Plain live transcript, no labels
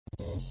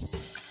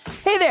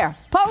Hey there,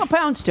 Paula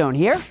Poundstone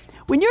here.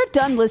 When you're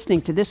done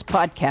listening to this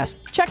podcast,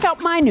 check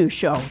out my new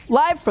show,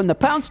 live from the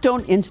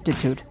Poundstone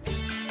Institute.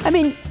 I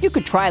mean, you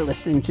could try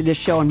listening to this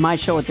show and my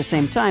show at the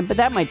same time, but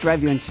that might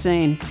drive you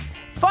insane.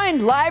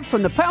 Find Live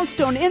from the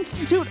Poundstone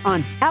Institute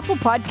on Apple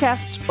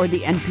Podcasts or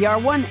the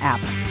NPR One app.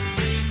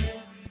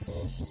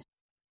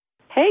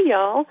 Hey,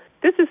 y'all.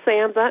 This is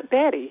Sam's Aunt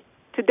Betty.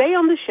 Today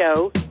on the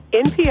show,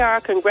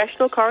 NPR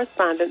congressional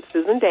correspondent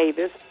Susan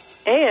Davis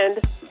and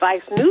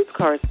Vice News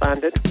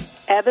correspondent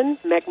Evan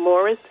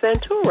McMorris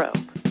Santoro.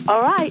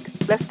 All right,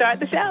 let's start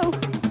the show.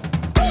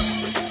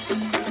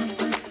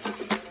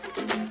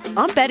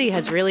 Aunt Betty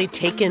has really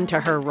taken to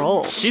her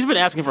role. She's been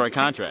asking for a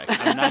contract.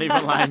 I'm not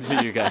even lying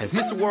to you guys.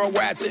 Mr.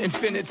 Worldwide to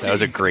infinity. That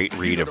was a great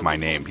read of my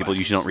name. People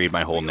usually don't read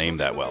my whole name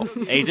that well.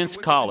 Agents,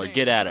 call her.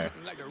 Get at her.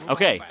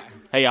 Okay.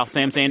 Hey, y'all.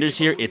 Sam Sanders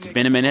here. It's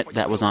been a minute.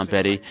 That was Aunt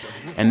Betty.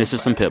 And this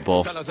is some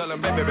Pitbull.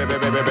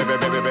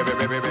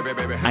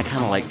 I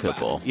kind of like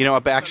Pitbull. You know,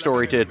 a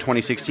backstory to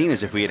 2016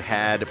 is if we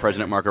had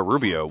President Marco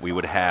Rubio, we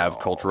would have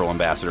cultural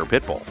ambassador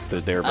Pitbull,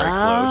 because they're very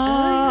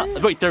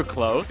close. Wait, they're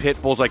close?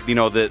 Pitbull's like, you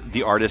know,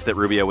 the artist that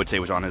Rubio would say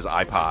was on his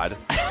iPod.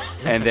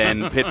 And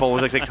then Pitbull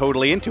was like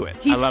totally into it.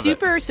 He's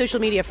super social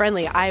media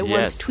friendly. I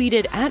once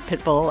tweeted at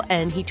Pitbull,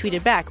 and he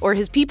tweeted back, or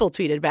his people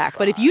tweeted back.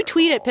 But if you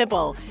tweet at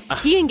Pitbull,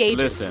 he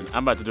engages. Listen,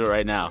 I'm about to do it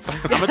right now.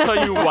 I'm going to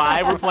tell you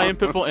why we're playing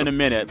Pitbull in a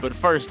minute. But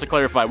first, to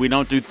clarify, we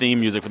don't do theme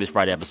music for these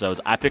Friday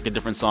episodes. I pick a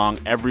different song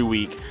every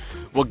week.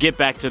 We'll get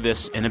back to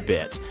this in a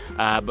bit.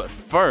 But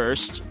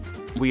first,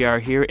 we are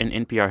here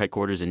in NPR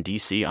headquarters in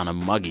D.C. on a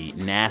muggy,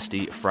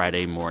 nasty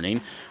Friday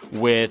morning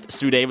with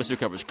Sue Davis, who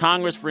covers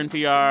Congress for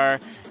NPR,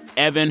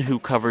 Evan, who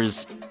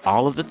covers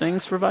all of the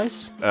things for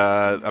Vice?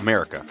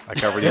 America. I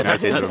cover the United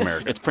States of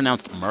America. It's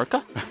pronounced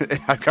Merca?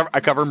 I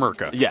cover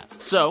Merca. Yeah.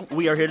 So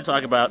we are here to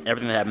talk about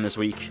everything that happened this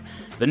week.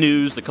 The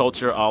news, the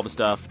culture, all the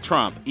stuff.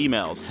 Trump,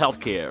 emails,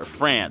 healthcare,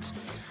 France.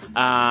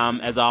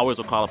 As always,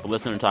 we'll call up a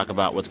listener and talk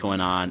about what's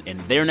going on in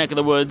their neck of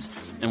the woods.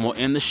 And we'll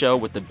end the show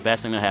with the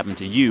best thing that happened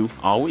to you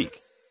all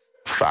week.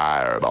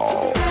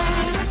 Fireball.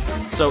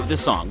 So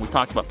this song, we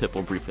talked about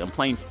Pitbull briefly. I'm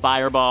playing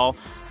Fireball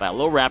by a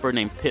little rapper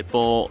named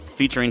Pitbull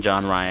featuring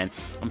John Ryan.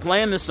 I'm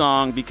playing this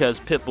song because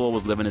Pitbull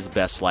was living his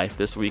best life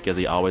this week, as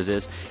he always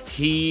is.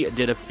 He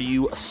did a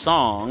few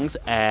songs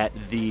at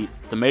the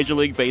Major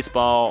League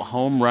Baseball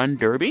Home Run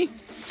Derby,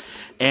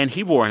 and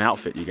he wore an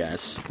outfit, you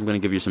guys. I'm going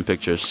to give you some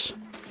pictures.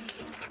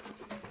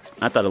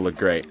 I thought it looked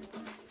great.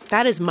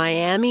 That is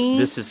Miami.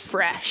 This is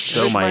fresh.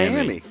 So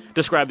Miami.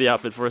 Describe the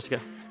outfit for us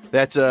again.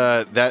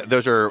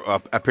 Those are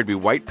appear to be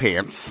white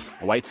pants.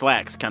 White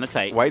slacks, kind of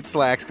tight. White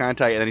slacks, kind of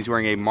tight, and then he's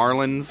wearing a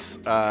Marlins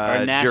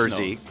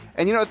jersey.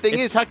 And you know, the thing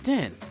is... It's tucked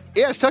in.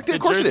 Yeah, it's tucked in.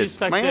 Of course it is.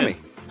 Miami.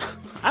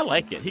 I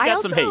like it. He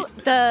got some hate.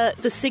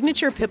 The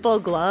signature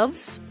Pitbull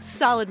gloves,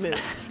 solid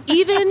move.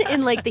 Even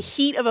in like the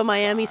heat of a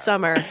Miami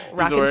summer,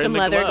 rocking some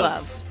leather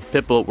gloves.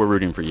 Pitbull, we're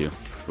rooting for you.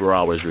 We're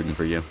always rooting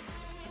for you.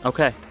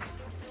 Okay.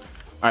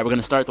 All right, we're going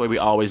to start the way we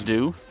always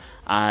do.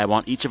 I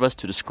want each of us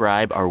to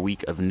describe our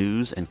week of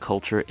news and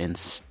culture and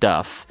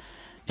stuff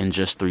in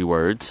just 3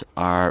 words.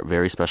 Our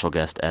very special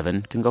guest,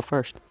 Evan, can go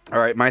first. All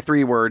right, my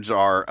 3 words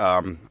are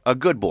a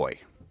good boy.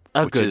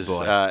 Which is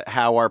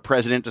how our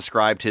president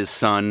described his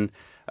son,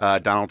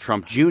 Donald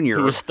Trump Jr.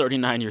 Who was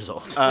 39 years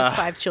old. With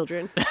 5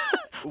 children.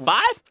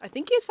 5? I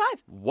think he has 5.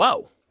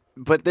 Whoa.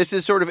 But this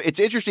is sort of, it's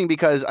interesting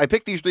because I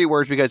picked these 3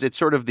 words because it's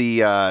sort of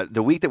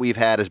the week that we've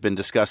had has been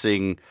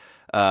discussing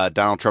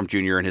Donald Trump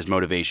Jr. and his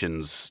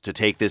motivations to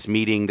take this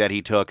meeting that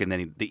he took, and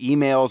then the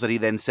emails that he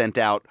then sent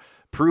out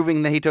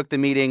proving that he took the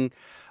meeting.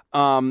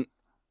 You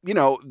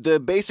know, the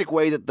basic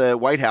way that the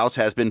White House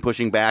has been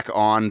pushing back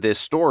on this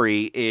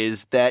story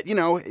is that, you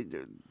know,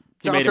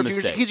 Donald Trump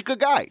Jr., he's a good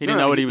guy. He didn't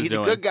know what he was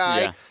doing. He's a good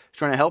guy. Yeah. He's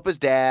trying to help his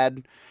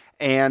dad.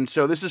 And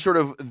so this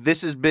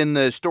has been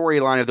the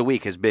storyline of the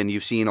week, has been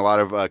you've seen a lot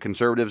of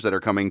conservatives that are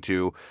coming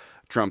to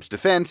Trump's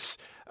defense,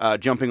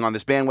 jumping on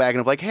this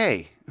bandwagon of like,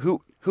 hey,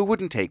 who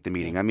wouldn't take the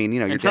meeting? I mean, you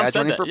know, your dad's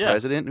running for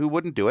president. Who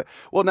wouldn't do it?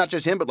 Well, not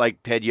just him, but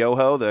like Ted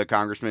Yoho, the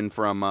congressman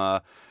from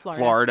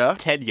Florida.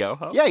 Ted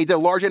Yoho? Yeah, he's a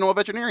large animal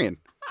veterinarian.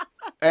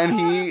 And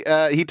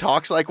he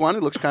talks like one.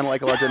 He looks kind of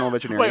like a large animal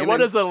veterinarian. Wait, what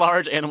does a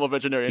large animal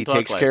veterinarian talk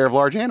like? He takes care of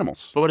large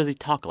animals. But what does he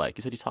talk like?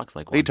 You said he talks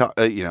like one.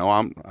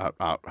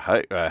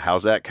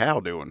 How's that cow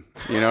doing?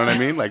 You know what I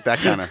mean? Like that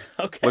kind of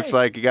Okay. Looks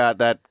like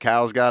that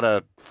cow's got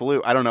a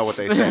flu. I don't know what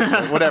they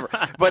say. Whatever.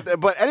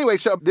 But anyway,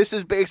 so this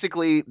is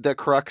basically the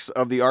crux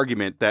of the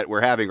argument that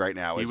we're having right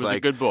now. He was like,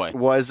 a good boy.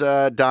 Was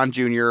Don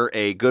Jr.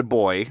 a good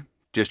boy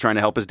just trying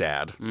to help his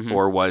dad,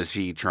 or was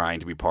he trying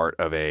to be part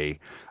of a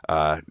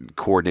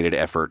coordinated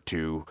effort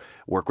to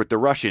work with the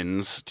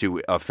Russians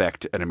to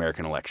affect an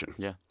American election?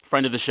 Yeah.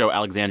 Friend of the show,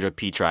 Alexandra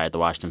Petri at the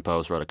Washington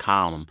Post, wrote a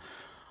column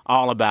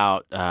all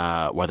about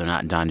whether or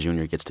not Don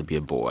Jr. gets to be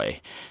a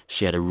boy.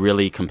 She had a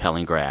really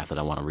compelling graph that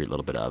I want to read a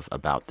little bit of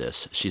about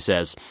this. She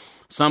says,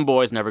 some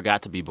boys never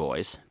got to be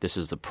boys. This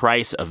is the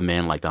price of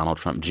men like Donald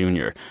Trump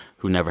Jr.,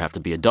 who never have to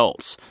be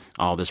adults.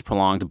 All this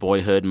prolonged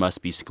boyhood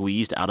must be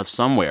squeezed out of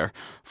somewhere.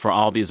 For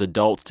all these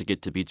adults to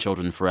get to be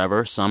children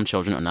forever, some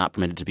children are not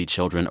permitted to be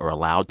children or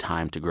allowed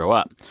time to grow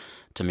up.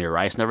 Tamir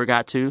Rice never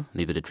got to,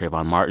 neither did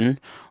Trayvon Martin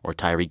or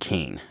Tyree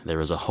King. There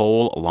is a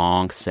whole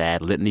long,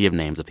 sad litany of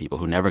names of people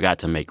who never got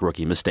to make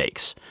rookie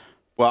mistakes.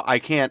 Well,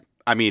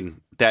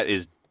 that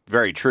is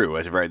very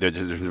true. There's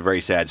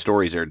very sad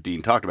stories there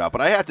Dean talked about. But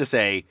I have to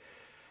say,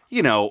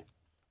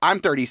 I'm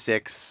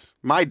 36.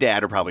 My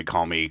dad would probably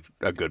call me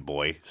a good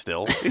boy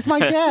still. It's my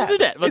dad. It's a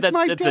dad. But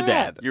it's a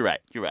dad. You're right.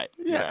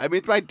 Yeah,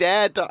 it's my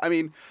dad.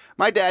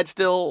 My dad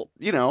still,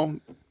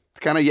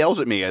 kind of yells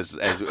at me as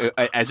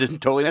is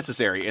totally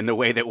necessary in the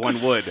way that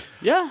one would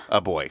a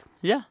boy.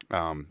 Yeah.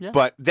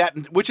 But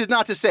which is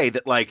not to say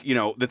that,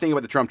 the thing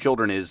about the Trump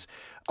children is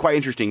quite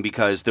interesting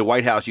because the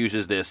White House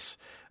uses this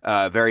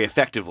very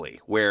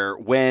effectively, where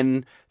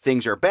when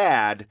things are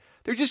bad,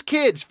 they're just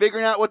kids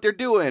figuring out what they're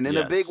doing in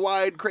a big,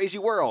 wide, crazy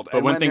world.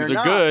 But when things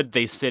are good,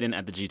 they sit in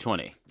at the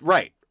G20.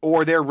 Right.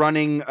 Or they're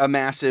running a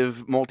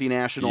massive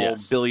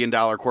multinational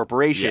billion-dollar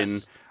corporation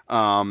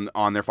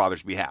on their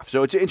father's behalf.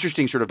 So it's an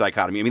interesting sort of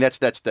dichotomy. That's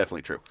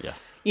definitely true.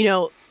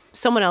 Yeah.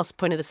 Someone else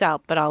pointed this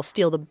out, but I'll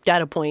steal the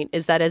data point,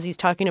 is that as he's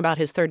talking about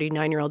his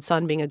 39-year-old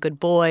son being a good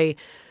boy,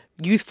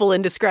 youthful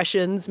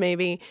indiscretions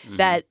maybe,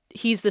 that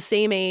he's the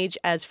same age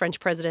as French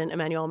President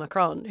Emmanuel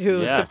Macron, who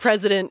the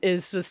president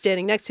was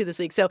standing next to this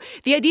week. So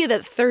the idea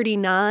that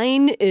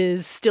 39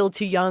 is still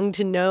too young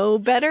to know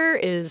better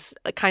is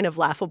kind of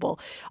laughable.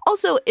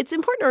 Also, it's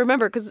important to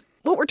remember, because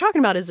what we're talking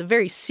about is a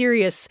very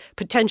serious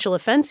potential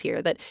offense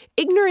here, that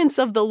ignorance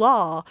of the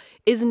law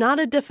is not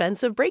a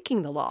defense of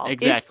breaking the law.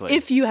 Exactly.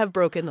 If you have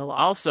broken the law.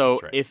 Also,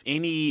 if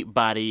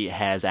anybody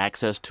has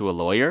access to a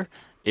lawyer,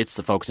 it's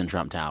the folks in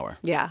Trump Tower.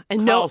 Yeah,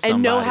 and know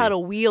how to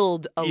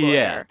wield a lawyer.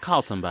 Yeah,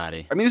 call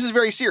somebody. This is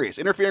very serious.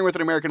 Interfering with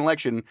an American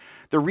election,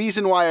 the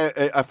reason why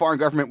a foreign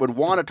government would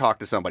want to talk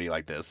to somebody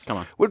like this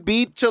would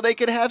be so they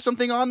could have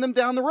something on them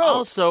down the road.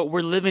 Also,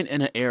 we're living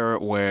in an era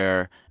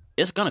where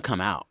it's going to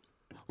come out.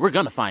 We're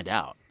going to find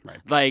out.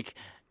 Right.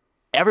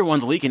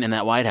 Everyone's leaking in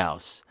that White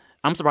House.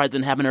 I'm surprised it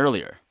didn't happen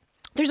earlier.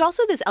 There's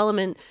also this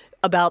element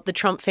about the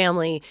Trump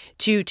family,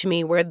 to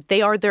me, where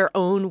they are their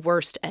own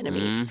worst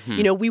enemies.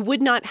 We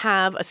would not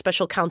have a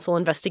special counsel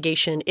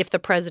investigation if the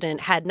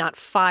president had not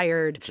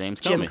fired Jim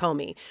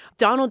Comey.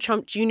 Donald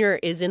Trump Jr.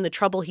 is in the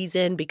trouble he's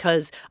in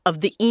because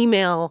of the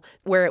email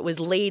where it was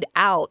laid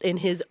out in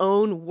his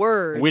own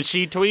words. Which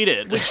he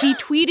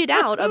tweeted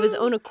out of his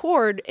own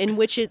accord, in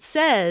which it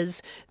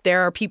says,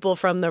 there are people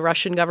from the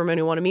Russian government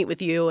who want to meet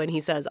with you. And he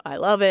says, I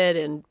love it.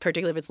 And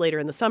particularly if it's later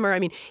in the summer.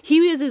 He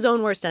is his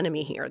own worst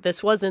enemy here.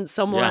 This wasn't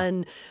someone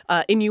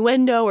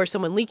innuendo or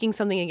someone leaking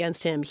something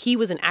against him. He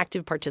was an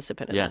active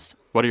participant in this.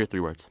 What are your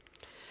 3 words?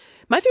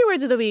 My 3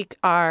 words of the week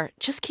are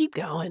just keep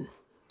going.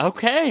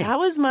 Okay. That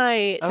was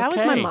my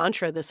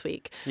mantra this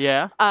week.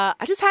 Yeah.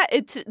 I just had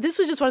it. This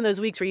was just one of those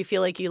weeks where you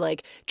feel like you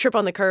trip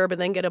on the curb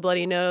and then get a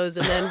bloody nose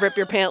and then rip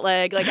your pant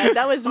leg.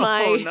 That was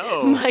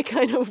my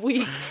kind of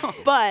week.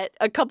 But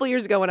a couple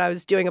years ago when I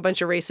was doing a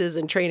bunch of races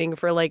and training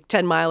for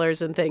 10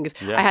 milers and things,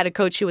 I had a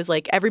coach who was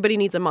like, everybody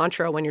needs a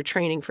mantra when you're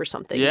training for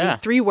something. Yeah. You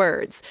need 3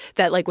 words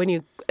that when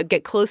you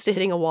get close to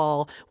hitting a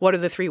wall, what are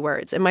the 3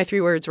 words? And my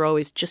 3 words were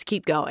always just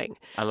keep going.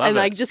 I love it. And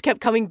I just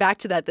kept coming back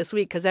to that this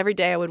week because every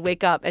day I would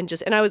wake up and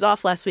I was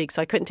off last week,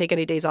 so I couldn't take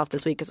any days off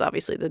this week because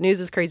obviously the news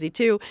is crazy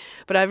too.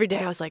 But every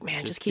day I was like,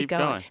 man, just keep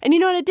going. And you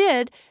know what I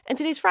did? And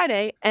today's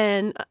Friday,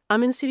 and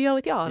I'm in studio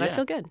with y'all, and I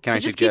feel good. Can I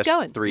just suggest keep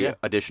going. 3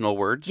 additional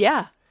words?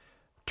 Yeah.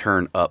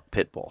 Turn up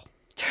Pitbull.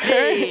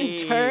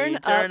 Turn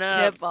up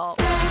Pitbull.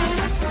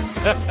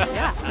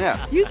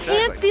 Yeah. You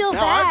can't feel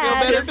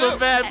bad. I feel better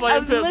bad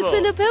playing Pitbull.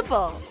 Listen to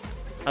Pitbull.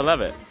 I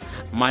love it.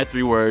 My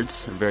 3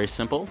 words, very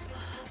simple.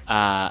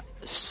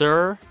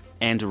 Sir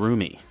and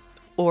Rumi.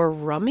 Or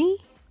Rummy?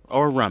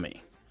 Or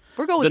Rummy.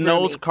 We're going with The Rumi.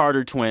 Knowles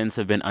Carter twins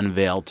have been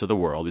unveiled to the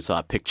world. We saw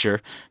a picture,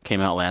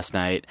 came out last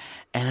night,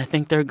 and I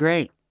think they're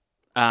great.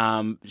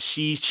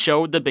 She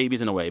showed the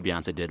babies in a way,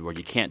 Beyonce did, where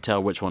you can't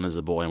tell which one is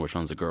a boy and which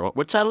one's a girl,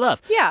 which I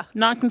love. Yeah.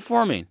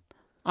 Non-conforming.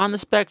 On the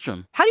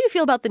spectrum. How do you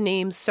feel about the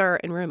names Sir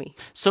and Rumi?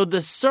 So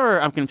the Sir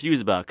I'm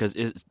confused about because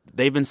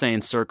they've been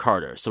saying Sir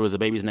Carter. So is the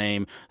baby's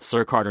name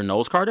Sir Carter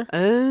Knowles Carter?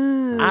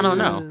 Oh. I don't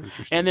know.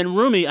 And then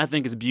Rumi I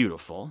think is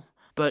beautiful.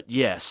 But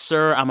yes,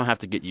 Sir, I'm going to have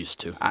to get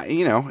used to.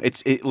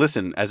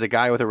 Listen, as a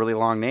guy with a really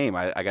long name,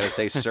 I got to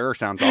say Sir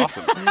sounds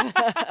awesome.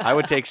 I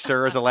would take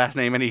Sir as a last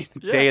name any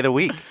day of the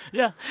week.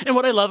 Yeah. And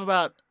what I love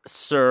about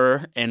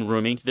Sir and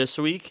Rumi this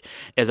week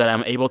is that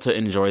I'm able to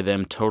enjoy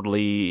them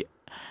totally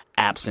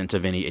absent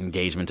of any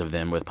engagement of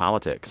them with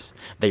politics.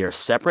 They are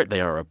separate,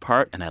 they are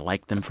apart, and I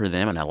like them for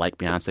them, and I like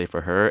Beyonce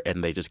for her,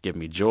 and they just give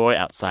me joy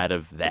outside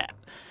of that.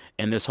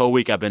 And this whole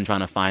week I've been trying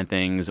to find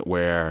things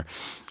where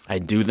I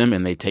do them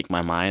and they take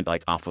my mind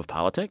like off of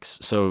politics.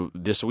 So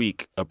this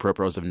week,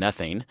 apropos of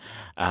nothing,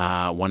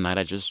 one night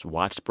I just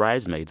watched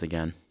Bridesmaids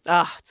again.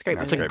 Ah, it's a great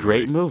It's movie. a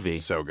great movie.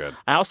 So good.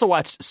 I also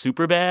watched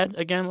Superbad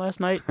again last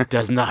night.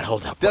 Does not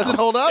hold up well. Doesn't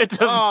hold up? It does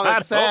Oh, not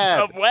that's sad.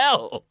 hold up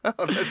well.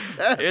 Oh, that's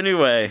sad.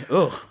 Anyway,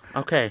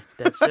 okay,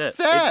 that's it.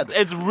 sad.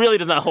 It really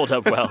does not hold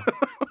up well.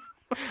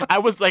 I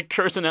was like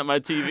cursing at my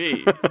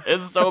TV.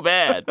 It's so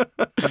bad.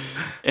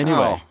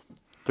 Anyway,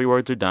 3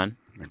 words are done.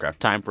 Okay.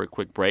 Time for a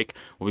quick break.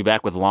 We'll be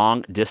back with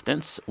Long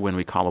Distance when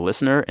we call a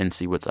listener and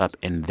see what's up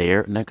in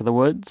their neck of the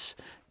woods.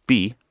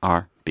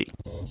 BRB.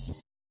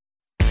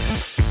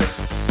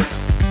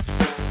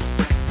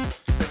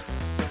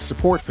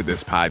 Support for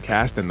this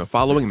podcast and the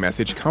following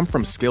message come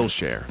from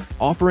Skillshare,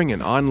 offering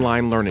an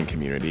online learning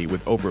community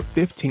with over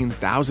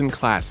 15,000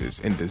 classes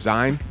in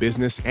design,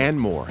 business, and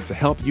more to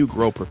help you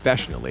grow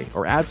professionally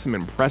or add some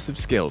impressive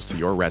skills to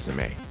your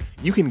resume.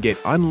 You can get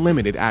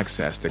unlimited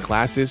access to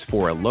classes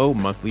for a low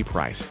monthly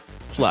price.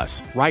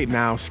 Plus, right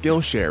now,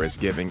 Skillshare is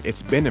giving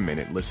its Been a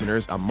Minute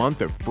listeners a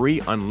month of free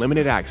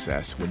unlimited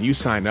access when you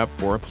sign up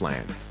for a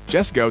plan.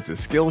 Just go to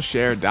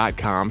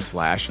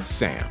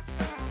Skillshare.com/Sam.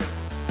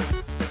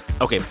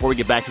 Okay, before we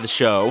get back to the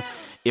show,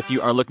 if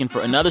you are looking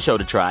for another show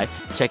to try,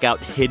 check out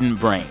Hidden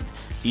Brain.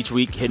 Each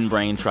week, Hidden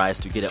Brain tries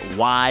to get at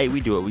why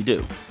we do what we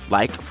do.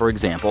 Like, for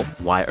example,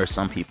 why are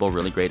some people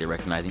really great at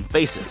recognizing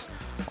faces?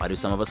 Why do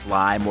some of us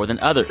lie more than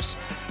others?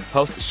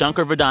 Host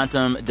Shankar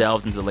Vedantam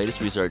delves into the latest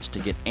research to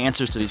get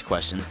answers to these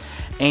questions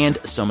and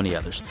so many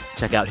others.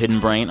 Check out Hidden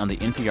Brain on the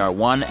NPR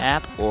One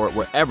app or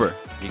wherever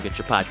you get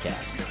your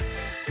podcasts.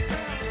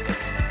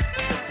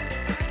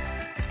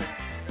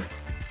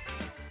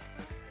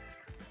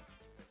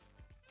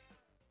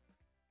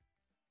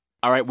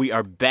 All right, we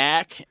are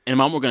back. In a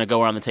moment, we're going to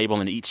go around the table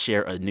and each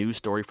share a news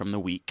story from the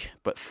week.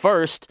 But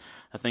first,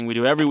 a thing we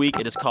do every week,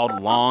 it is called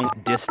Long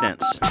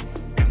Distance.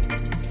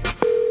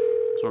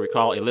 It's where we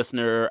call a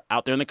listener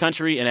out there in the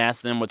country and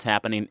ask them what's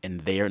happening in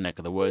their neck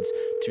of the woods.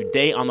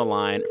 Today on the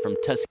line from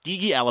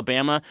Tuskegee,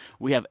 Alabama,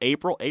 we have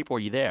April. April, are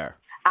you there?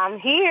 I'm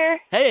here.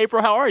 Hey,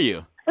 April, how are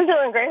you? I'm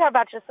doing great. How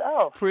about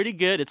yourself? Pretty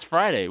good. It's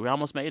Friday. We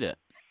almost made it.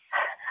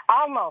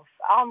 Almost.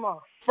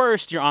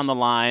 First, you're on the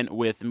line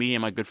with me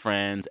and my good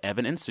friends,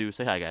 Evan and Sue.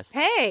 Say hi, guys.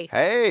 Hey.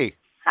 Hey.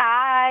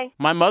 Hi.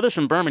 My mother's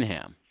from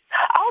Birmingham.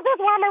 Oh, that's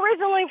where I'm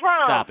originally from.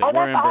 Stop it. Oh,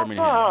 We're in that's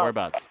Birmingham. awesome.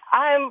 Whereabouts?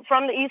 I'm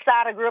from the east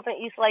side. I grew up in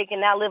East Lake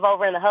and now live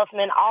over in the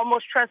Huffman,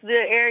 almost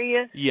Trustville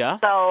area. Yeah.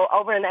 So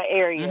over in that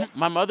area.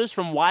 My mother's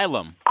from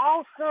Wylam.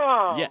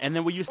 Awesome. Yeah, and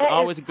then we used to That is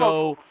always so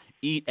go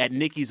eat at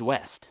Nikki's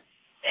West.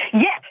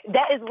 Yeah,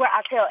 that is where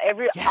I tell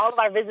Yes. all of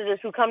our visitors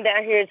who come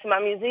down here to my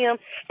museum,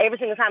 every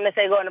single time they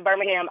say go into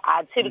Birmingham,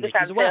 I typically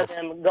try to Nikki's West.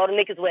 tell them, go to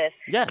Nikki's West.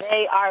 Yes.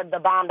 They are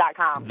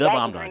thebomb.com.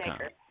 Thebomb.com.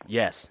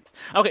 Yes.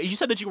 Okay, you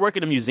said that you work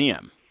at a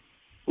museum.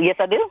 Yes,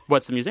 I do.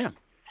 What's the museum?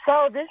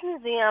 So this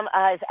museum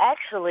is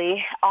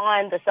actually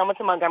on the Selma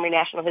to Montgomery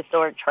National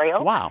Historic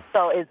Trail. Wow.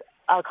 So it's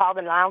called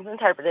the Lowndes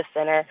Interpretive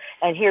Center,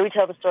 and here we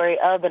tell the story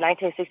of the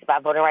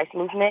 1965 voting rights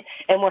movement,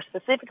 and more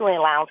specifically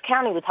in Lowndes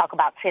County, we talk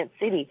about Tent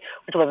City,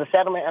 which was a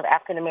settlement of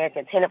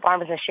African-American tenant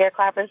farmers and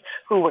sharecroppers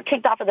who were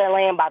kicked off of their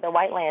land by their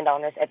white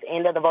landowners at the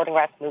end of the voting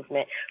rights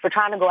movement for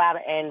trying to go out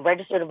and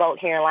register to vote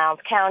here in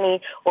Lowndes County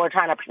or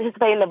trying to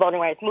participate in the voting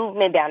rights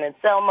movement down in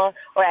Selma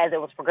or as it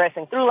was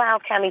progressing through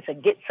Lowndes County to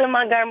get to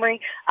Montgomery.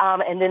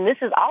 And then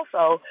this is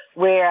also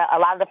where a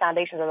lot of the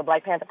foundations of the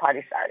Black Panther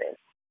Party started.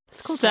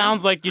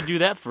 Sounds like you do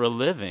that for a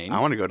living. I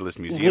want to go to this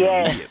museum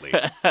immediately.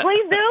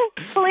 Please do.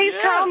 Please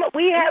Yeah. come.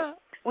 We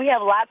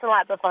have lots and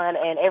lots of fun,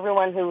 and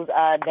everyone who's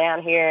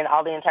down here and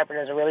all the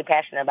interpreters are really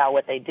passionate about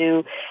what they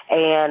do,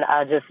 and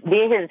just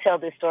being here to tell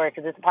this story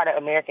because it's a part of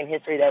American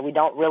history that we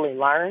don't really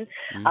learn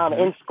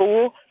in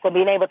school. So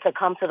being able to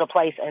come to the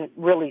place and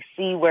really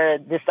see where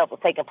this stuff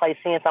was taking place,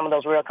 seeing some of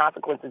those real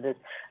consequences is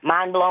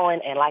mind-blowing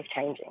and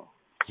life-changing.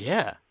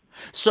 Yeah.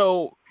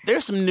 So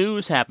there's some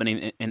news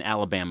happening in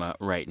Alabama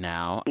right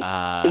now.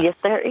 Yes,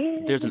 there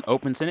is. There's an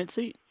open Senate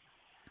seat.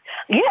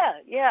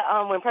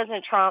 Yeah. When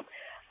President Trump,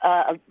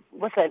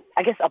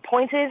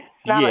 appointed?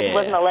 Not like he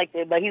wasn't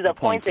elected, but he's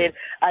appointed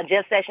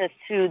Jeff Sessions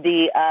to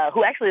the,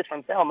 who actually is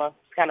from Selma.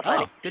 It's kind of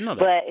funny. Oh, didn't know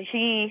that. But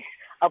he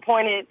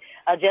appointed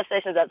Jeff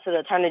Sessions up to the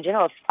Attorney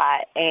General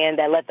spot, and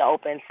that left the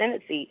open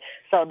Senate seat.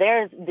 So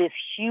there's this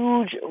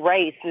huge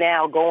race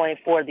now going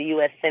for the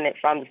U.S. Senate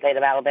from the state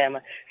of Alabama.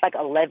 It's like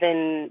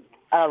 11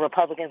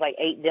 Republicans, like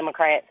 8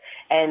 Democrats,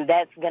 and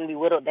that's going to be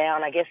whittled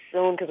down, I guess,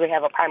 soon because we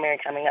have a primary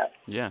coming up.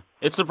 Yeah.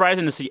 It's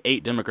surprising to see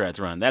 8 Democrats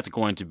run. That's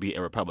going to be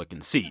a Republican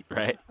seat,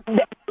 right?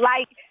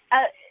 Like,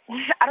 I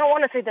don't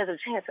want to say there's a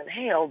chance in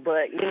hell,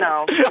 but,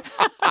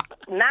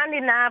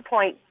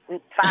 99.5,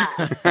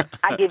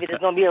 I give it, it's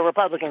going to be a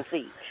Republican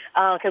seat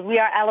because we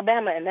are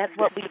Alabama, and that's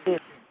what we do.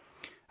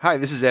 Hi,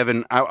 this is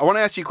Evan. I want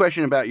to ask you a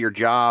question about your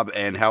job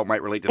and how it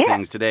might relate to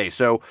things today.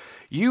 So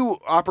you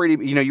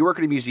you work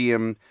at a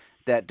museum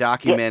that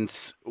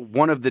documents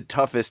one of the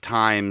toughest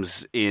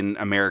times in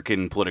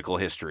American political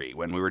history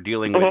when we were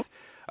dealing with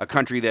a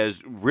country that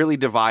is really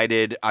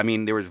divided. I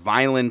mean, there was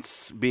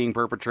violence being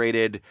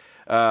perpetrated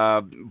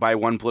by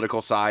one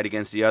political side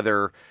against the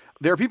other.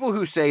 There are people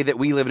who say that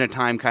we live in a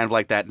time kind of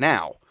like that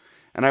now.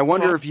 And I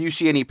wonder if you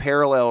see any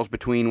parallels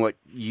between what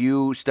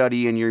you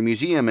study in your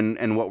museum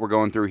and what we're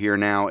going through here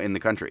now in the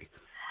country.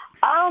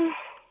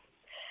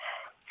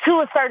 To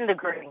a certain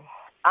degree.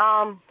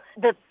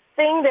 The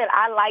thing that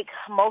I like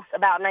most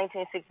about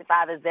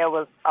 1965 is there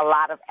was a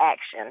lot of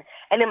action.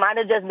 And it might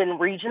have just been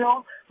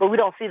regional, but we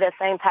don't see that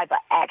same type of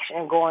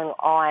action going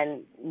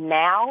on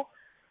now.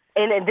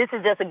 And this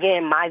is just,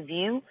 again, my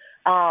view.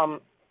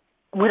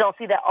 We don't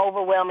see that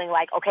overwhelming,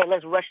 like, okay,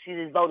 let's rush to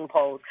these voting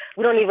polls.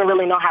 We don't even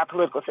really know how our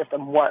political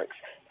system works.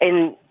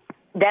 And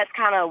that's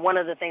kind of one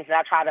of the things that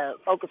I try to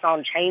focus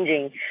on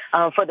changing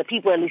for the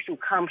people, at least, who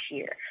come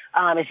here.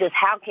 It's just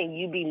how can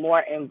you be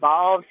more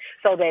involved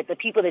so that the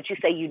people that you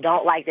say you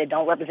don't like, that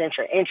don't represent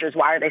your interests,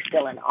 why are they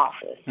still in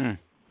office?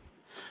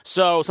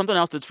 So something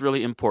else that's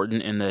really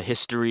important in the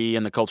history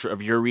and the culture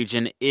of your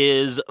region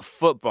is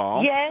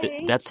football.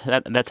 Yay. That's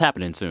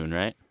happening soon,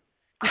 right?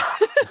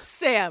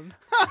 Sam,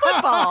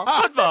 football.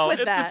 What's up with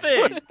it's that? a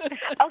thing.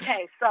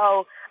 Okay,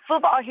 so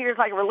football here is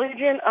like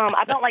religion.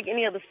 I don't like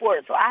any of the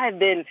sports, so I have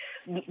been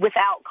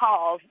without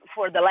cause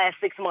for the last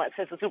 6 months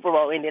since the Super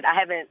Bowl ended.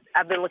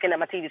 I've been looking at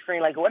my TV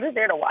screen like, what is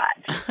there to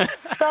watch?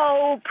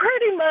 So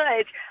pretty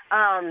much,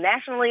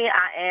 nationally,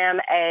 I am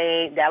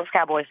a Dallas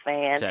Cowboys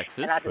fan.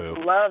 Texas. And I just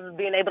love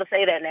being able to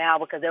say that now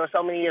because there were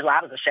so many years where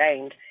I was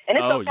ashamed. And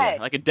it's okay.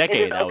 Yeah, like a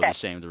decade I was okay.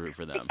 ashamed to root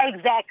for them.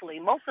 Exactly.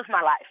 Most of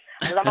my life.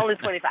 Because I'm only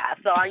 25.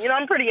 So,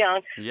 I'm pretty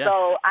young. Yeah.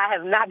 So I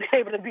have not been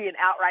able to be an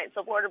outright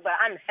supporter, but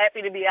I'm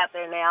happy to be out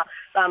there now.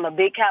 So I'm a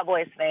big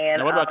Cowboys fan.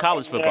 Now, what about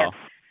college football?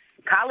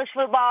 College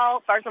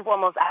football, first and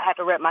foremost, I have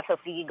to rep my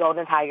Tuskegee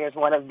Golden Tigers,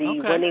 one of the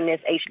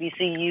winningest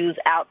HBCUs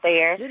out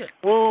there. Get it.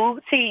 Woo,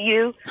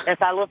 TU.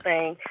 That's our little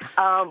thing.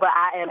 But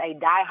I am a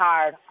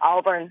diehard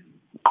Auburn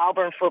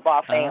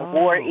football fan.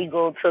 War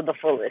Eagle to the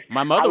fullest.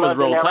 My mother was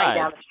Roll Tide. Right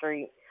down the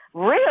street.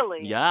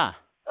 Really? Yeah.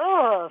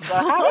 Oh, so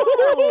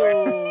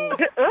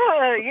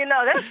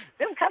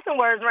them cussing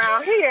words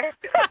around here.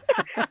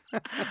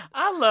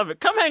 I love it.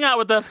 Come hang out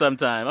with us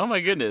sometime. Oh,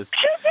 my goodness.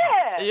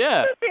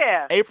 Yeah.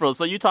 April,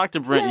 so you talked to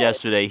Brent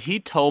yesterday. He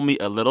told me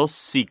a little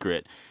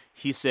secret.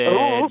 He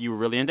said you were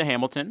really into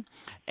Hamilton,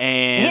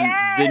 and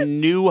the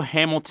new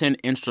Hamilton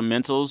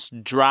instrumentals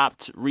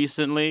dropped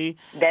recently.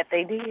 That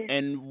they did.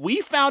 And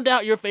we found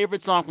out your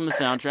favorite song from the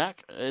soundtrack.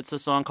 It's a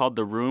song called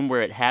The Room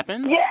Where It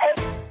Happens. Yes.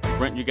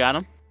 Brent, you got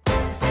him?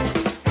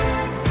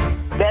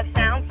 That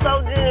sounds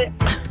so good.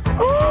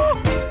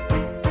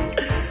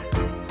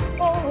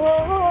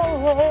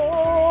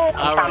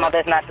 I'm trying my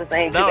best not to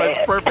sing too No, bad.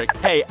 it's perfect.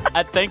 Hey,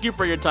 I thank you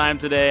for your time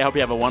today. I hope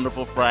you have a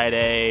wonderful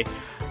Friday.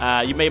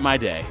 You made my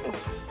day.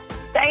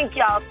 Thank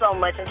y'all so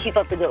much, and keep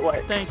up the good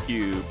work. Thank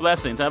you.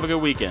 Blessings. Have a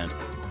good weekend.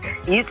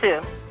 You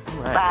too.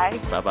 Bye.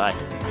 Bye-bye.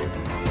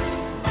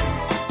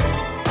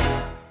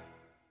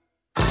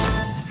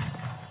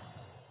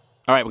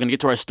 All right, we're going to get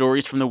to our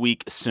stories from the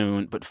week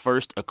soon. But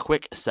first, a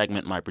quick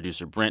segment my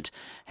producer Brent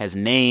has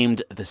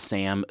named the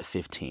Sam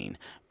 15.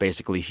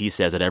 Basically, he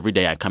says that every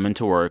day I come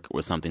into work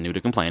with something new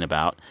to complain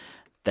about.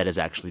 That is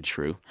actually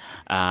true.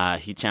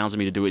 He challenged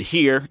me to do it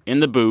here in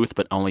the booth,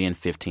 but only in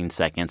 15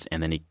 seconds,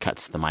 and then he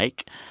cuts the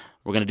mic.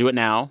 We're going to do it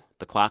now.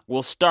 The clock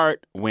will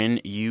start when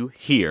you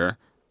hear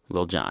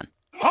Lil Jon.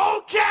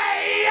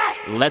 Okay!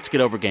 Let's get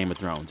over Game of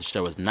Thrones. The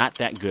show is not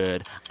that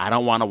good. I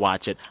don't want to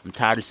watch it. I'm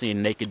tired of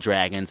seeing naked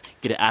dragons.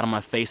 Get it out of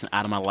my face and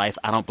out of my life.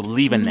 I don't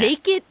believe in that.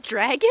 Naked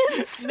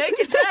dragons?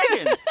 Naked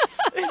dragons.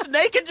 It's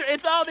naked.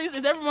 It's all these.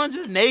 Everyone's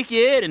just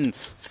naked and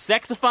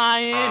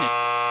sexifying.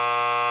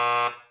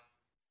 I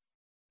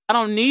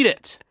don't need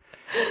it.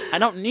 I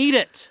don't need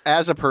it.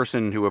 As a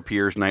person who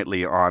appears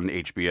nightly on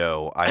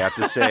HBO, I have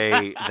to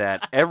say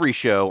that every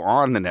show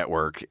on the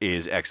network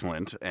is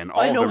excellent, and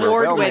all of them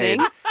are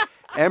well-made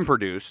and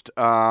produced.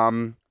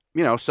 Some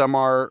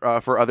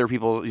are for other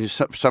people,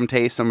 some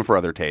taste, some for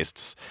other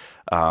tastes.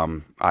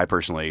 I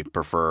personally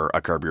prefer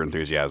a Curb Your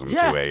Enthusiasm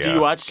to a Do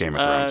you watch Game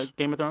of Thrones.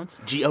 Game of Thrones?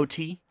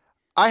 GOT?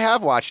 I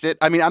have watched it.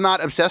 I mean, I'm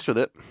not obsessed with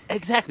it.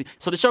 Exactly.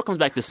 So the show comes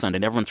back this Sunday,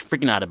 and everyone's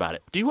freaking out about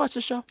it. Do you watch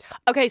the show?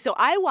 Okay, so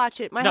I watch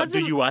it. Do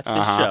you watch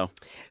the show?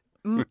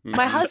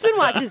 My husband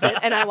watches it,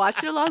 and I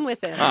watch it along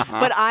with him.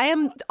 But I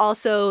am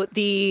also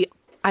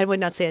I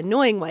would not say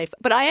annoying wife,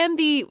 but I am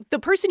the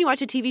person you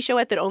watch a TV show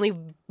at that only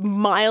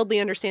mildly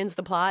understands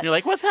the plot. You're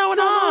like, what's going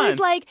so on? I'm always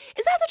like,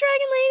 is that the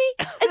dragon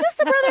lady? Is this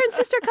the brother and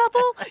sister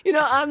couple?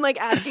 I'm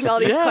like asking all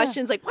these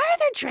questions, like, why are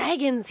there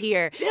dragons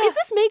here? Yeah. Is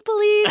this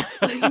make-believe?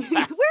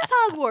 Where's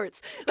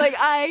Hogwarts?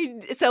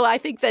 So I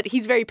think that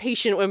he's very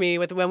patient with me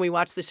when we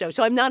watch the show.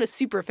 So I'm not a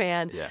super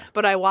fan,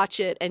 but I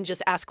watch it and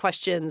just ask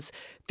questions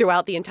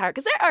throughout the entire,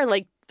 because there are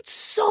like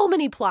so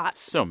many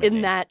plots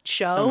in that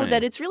show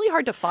that it's really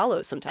hard to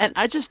follow sometimes. And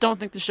I just don't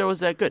think the show is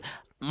that good.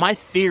 My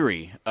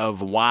theory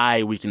of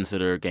why we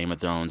consider Game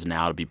of Thrones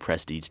now to be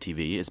prestige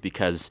TV is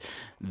because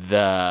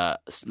the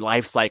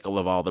life cycle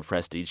of all the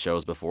prestige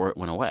shows before it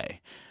went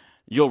away.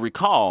 You'll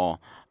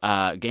recall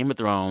Game of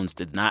Thrones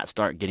did not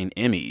start getting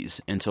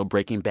Emmys until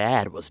Breaking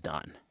Bad was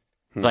done.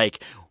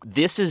 Like,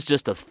 this is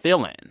just a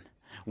fill-in.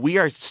 We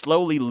are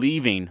slowly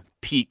leaving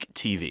peak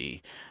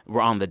TV.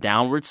 We're on the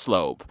downward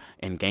slope,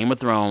 and Game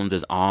of Thrones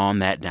is on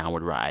that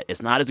downward ride.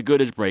 It's not as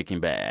good as Breaking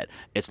Bad.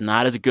 It's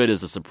not as good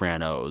as The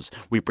Sopranos.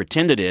 We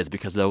pretend it is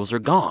because those are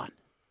gone.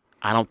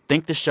 I don't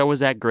think the show is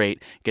that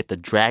great. Get the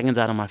dragons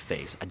out of my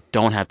face. I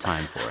don't have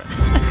time for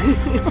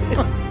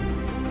it.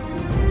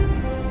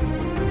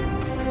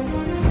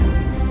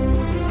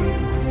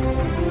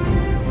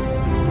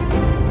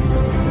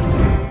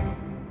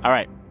 All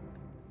right.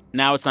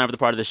 Now it's time for the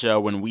part of the show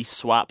when we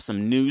swap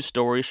some news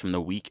stories from the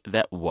week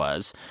that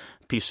was.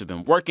 A piece we've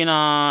been working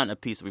on, a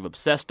piece that we've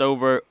obsessed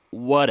over,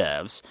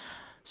 whatevs.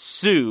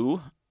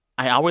 Sue,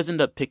 I always end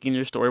up picking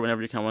your story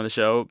whenever you come on the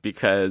show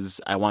because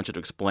I want you to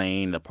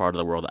explain the part of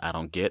the world that I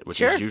don't get,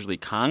 which is usually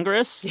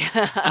Congress.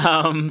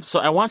 Yeah. So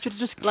I want you to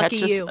just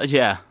catch us.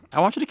 Yeah. I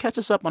want you to catch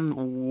us up on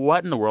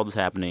what in the world is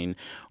happening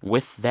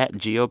with that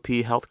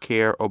GOP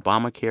healthcare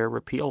Obamacare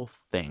repeal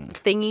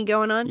thingy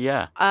going on.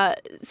 Yeah.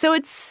 So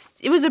it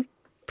was a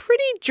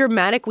pretty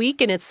dramatic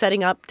week, and it's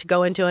setting up to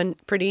go into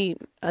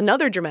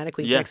another dramatic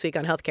week next week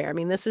on healthcare. I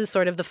mean, this is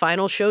sort of the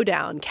final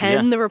showdown.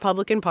 Can the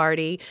Republican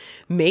Party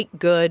make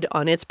good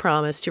on its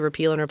promise to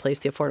repeal and replace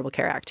the Affordable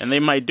Care Act? And they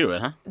might do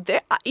it, huh?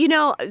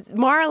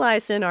 Mara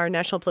Eliason, our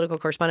national political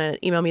correspondent,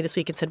 emailed me this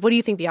week and said, what do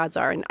you think the odds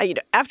are? And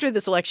after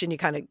this election, you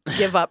kind of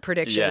give up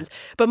predictions.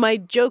 But my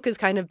joke has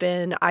kind of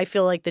been, I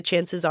feel like the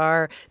chances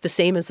are the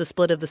same as the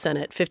split of the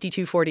Senate,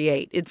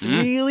 52-48. It's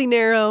really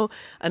narrow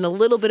and a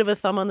little bit of a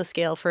thumb on the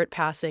scale for it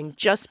passing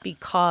just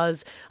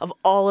because of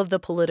all of the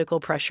political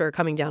pressure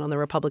coming down on the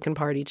Republican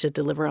Party to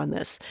deliver on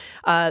this.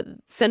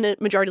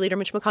 Senate Majority Leader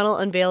Mitch McConnell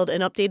unveiled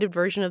an updated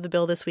version of the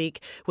bill this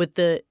week with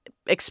the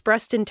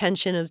expressed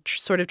intention of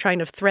sort of trying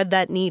to thread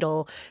that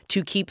needle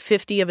to keep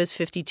 50 of his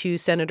 52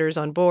 senators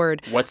on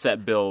board. What's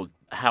that bill?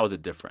 How is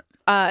it different?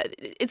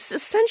 It's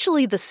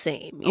essentially the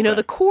same. You know,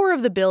 the core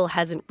of the bill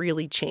hasn't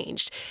really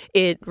changed.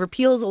 It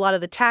repeals a lot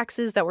of the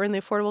taxes that were in the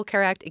Affordable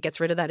Care Act. It gets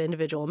rid of that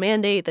individual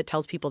mandate that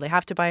tells people they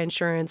have to buy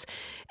insurance.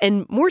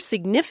 And more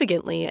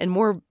significantly, and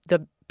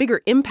the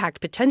bigger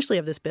impact potentially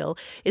of this bill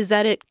is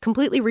that it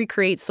completely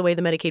recreates the way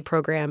the Medicaid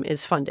program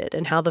is funded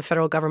and how the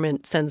federal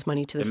government sends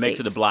money to the states. It makes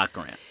it a block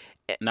grant.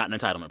 Not an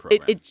entitlement program.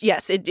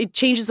 It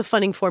changes the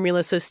funding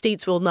formula so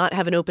states will not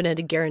have an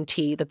open-ended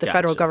guarantee that the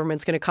federal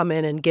government's going to come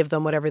in and give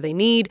them whatever they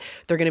need.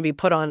 They're going to be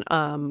put on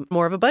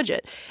more of a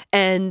budget.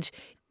 And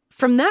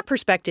from that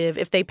perspective,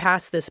 if they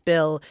pass this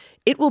bill,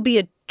 it will be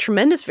a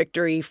tremendous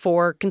victory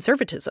for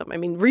conservatism. I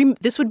mean,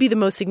 this would be the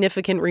most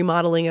significant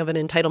remodeling of an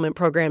entitlement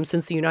program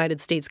since the United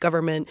States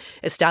government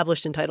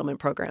established entitlement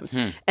programs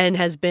and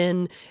has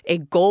been a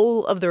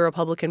goal of the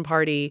Republican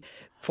Party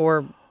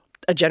for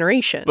a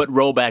generation. But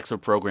rollbacks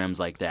of programs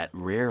like that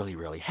rarely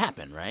really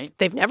happen, right?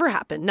 They've never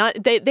happened.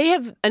 They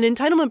have an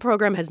entitlement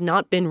program has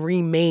not been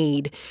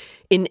remade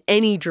in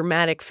any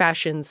dramatic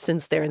fashion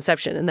since their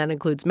inception, and that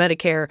includes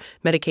Medicare,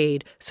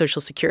 Medicaid,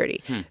 Social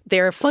Security.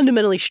 They're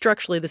fundamentally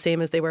structurally the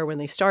same as they were when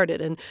they started,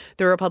 and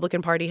the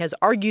Republican Party has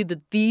argued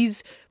that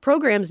these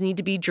programs need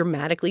to be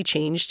dramatically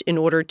changed in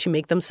order to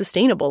make them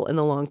sustainable in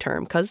the long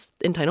term because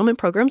entitlement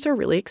programs are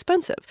really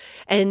expensive.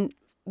 And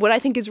what I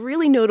think is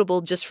really notable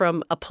just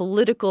from a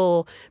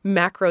political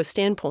macro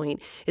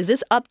standpoint is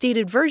this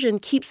updated version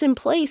keeps in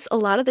place a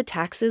lot of the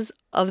taxes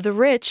of the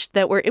rich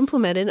that were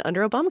implemented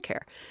under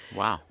Obamacare.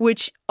 Wow.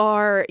 Which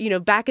are,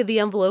 back of the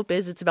envelope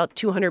it's about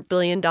 $200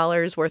 billion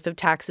worth of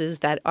taxes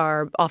that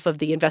are off of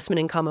the investment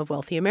income of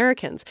wealthy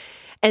Americans.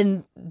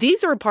 And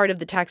these are a part of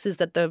the taxes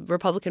that the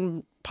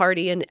Republican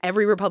Party and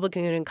every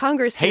Republican in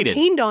Congress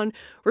campaigned on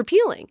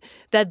repealing,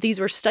 that these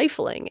were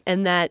stifling.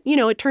 And that,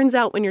 it turns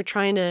out when you're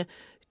trying to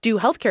do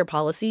healthcare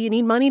policy, you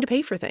need money to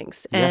pay for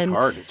things. And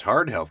it's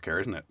hard healthcare,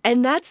 isn't it?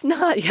 And that's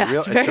not, it's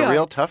a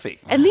real toughie.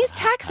 And these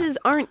taxes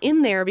aren't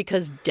in there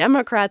because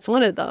Democrats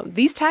wanted them.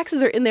 These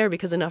taxes are in there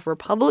because enough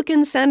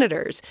Republican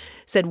senators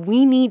said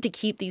we need to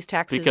keep these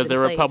taxes because the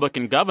place.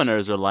 Republican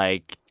governors are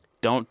like,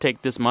 don't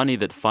take this money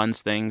that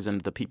funds things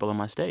and the people in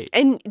my state.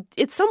 And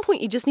at some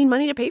point, you just need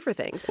money to pay for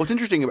things. Well, it's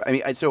interesting. I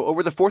mean, so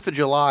over the 4th of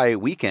July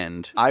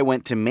weekend, I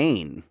went to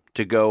Maine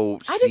to go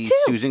see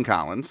Susan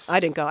Collins. I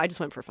didn't go. I just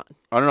went for fun.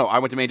 Oh, no. I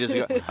went to Maine just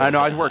to go. No,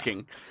 I was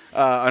working,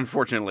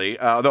 unfortunately.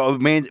 Though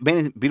Maine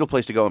is a beautiful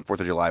place to go on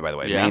 4th of July, by the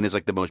way. Yeah. Maine is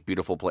like the most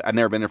beautiful place. I've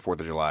never been there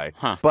 4th of July.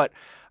 Huh. But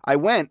I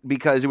went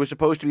because it was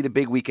supposed to be the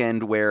big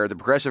weekend where the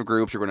progressive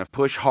groups are going to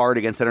push hard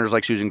against senators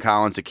like Susan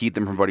Collins to keep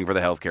them from voting for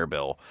the health care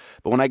bill.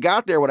 But when I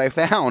got there, what I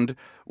found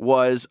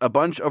was a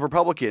bunch of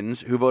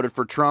Republicans who voted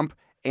for Trump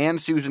and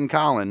Susan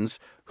Collins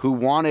who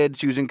wanted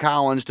Susan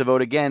Collins to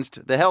vote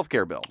against the health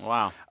care bill.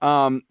 Wow.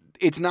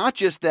 It's not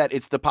just that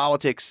it's the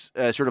politics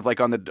sort of like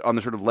on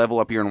the sort of level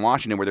up here in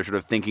Washington where they're sort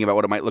of thinking about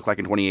what it might look like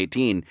in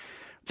 2018.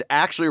 It's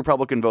actually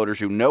Republican voters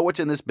who know what's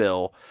in this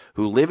bill,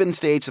 who live in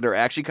states that are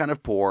actually kind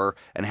of poor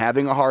and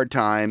having a hard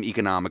time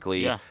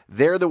economically. Yeah.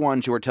 They're the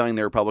ones who are telling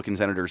their Republican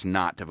senators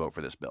not to vote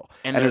for this bill.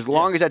 And as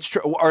long as that's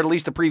true, or at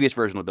least the previous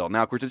version of the bill.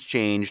 Now, of course, it's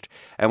changed,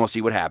 and we'll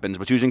see what happens.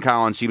 But Susan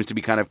Collins seems to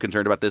be kind of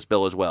concerned about this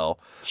bill as well.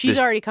 She's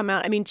already come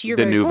out. I mean, to your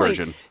the very new point,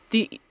 version.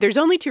 There's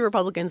only 2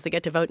 Republicans that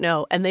get to vote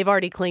no, and they've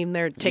already claimed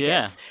their tickets.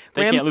 Yeah,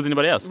 they can't lose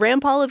anybody else.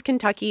 Rand Paul of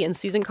Kentucky and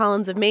Susan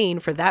Collins of Maine,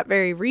 for that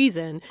very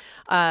reason,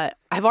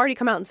 have already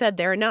come out and said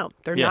they're no.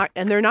 They're not,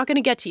 and they're not going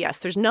to get to yes.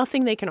 There's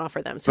nothing they can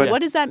offer them. So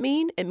what does that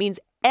mean? It means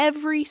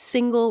every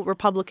single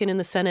Republican in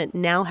the Senate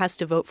now has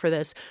to vote for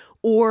this,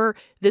 or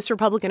this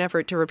Republican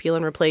effort to repeal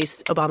and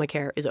replace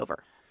Obamacare is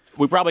over.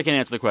 We probably can't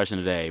answer the question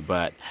today,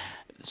 but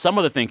some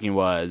of the thinking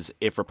was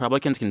if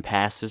Republicans can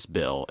pass this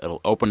bill,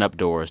 it'll open up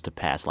doors to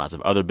pass lots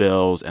of other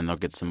bills, and they'll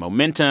get some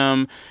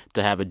momentum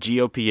to have a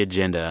GOP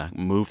agenda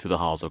move through the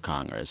halls of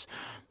Congress.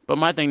 But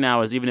my thing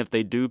now is even if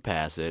they do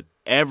pass it,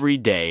 every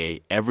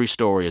day, every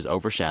story is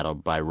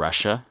overshadowed by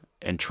Russia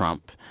and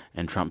Trump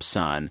and Trump's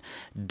son.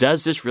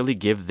 Does this really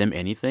give them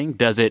anything?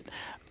 Does it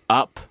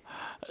up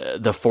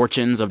the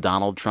fortunes of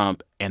Donald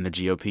Trump and the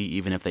GOP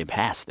even if they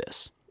pass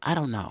this? I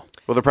don't know.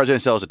 Well, the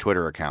president still has a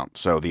Twitter account,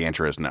 so the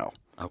answer is no.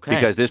 Okay.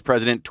 Because this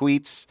president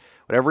tweets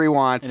whatever he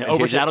wants. And it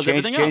overshadows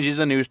everything else. Changes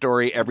the news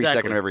story every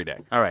second of every day.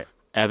 All right.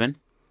 Evan,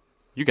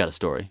 you got a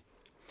story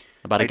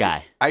about a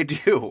guy. I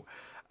do.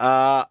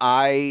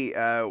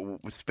 I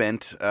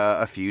spent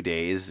a few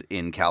days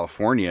in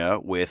California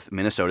with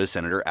Minnesota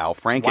Senator Al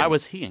Franken. Why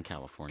was he in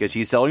California? Because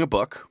he's selling a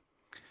book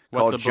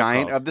called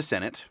Giant of the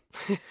Senate.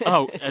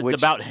 Oh, it's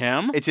about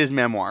him? It's his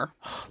memoir.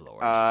 Oh,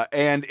 Lord.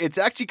 And it's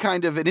actually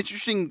kind of an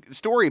interesting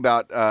story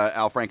about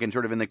Al Franken,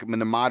 sort of in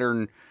the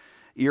modern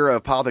era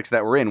of politics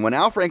that we're in. When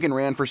Al Franken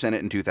ran for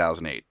Senate in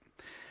 2008,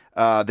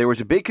 there was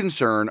a big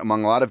concern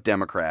among a lot of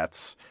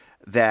Democrats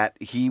that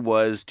he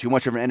was too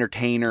much of an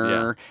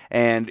entertainer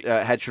and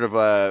had sort of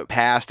a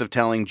past of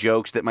telling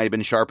jokes that might have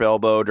been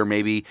sharp-elbowed or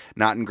maybe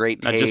not in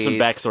great taste. Just some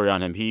backstory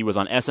on him. He was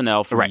on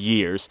SNL for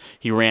years.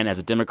 He ran as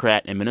a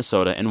Democrat in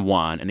Minnesota and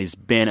won, and he's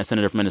been a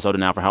senator from Minnesota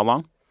now for how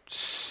long?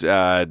 Since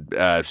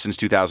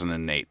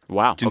 2008.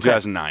 Wow.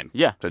 2009.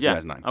 Yeah.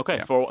 2009. Okay,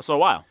 yeah. for a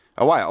while.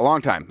 A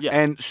long time. Yeah.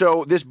 And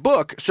so this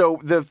book, so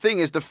the thing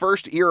is, the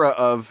first era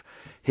of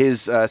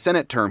his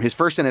Senate term, his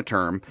first Senate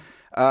term,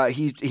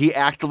 he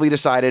actively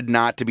decided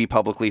not to be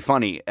publicly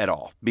funny at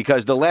all,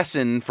 because the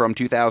lesson from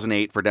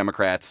 2008 for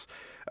Democrats,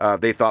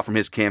 they thought from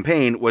his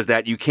campaign, was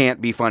that you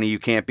can't be funny, you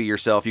can't be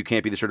yourself, you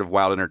can't be the sort of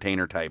wild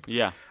entertainer type.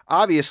 Yeah.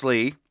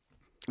 Obviously,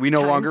 we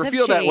no longer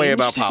feel that way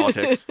about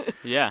politics.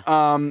 Yeah.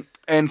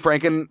 And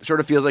Franken sort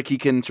of feels like he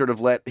can sort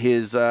of let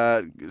his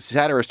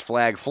satirist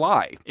flag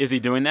fly. Is he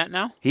doing that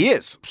now? He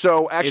is.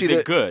 So actually, is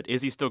it good?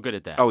 Is he still good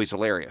at that? Oh, he's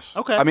hilarious.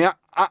 Okay. I mean,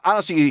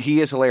 honestly, he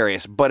is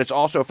hilarious, but it's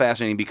also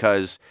fascinating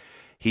because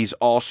he's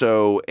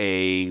also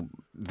a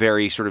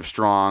very sort of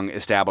strong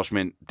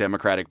establishment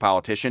Democratic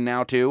politician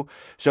now too.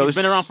 So he's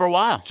been around for a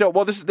while. So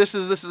this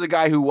is a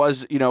guy who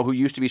was, who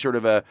used to be sort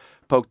of a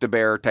poke the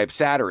bear type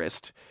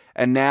satirist.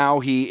 And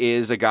now he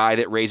is a guy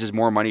that raises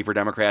more money for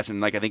Democrats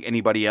than, I think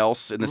anybody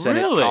else in the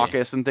Senate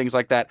caucus and things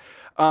like that.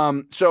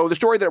 So the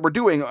story that we're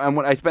doing, and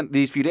when I spent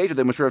these few days with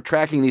him, was sort of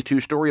tracking these two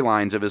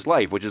storylines of his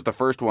life, which is the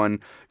first one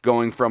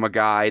going from a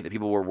guy that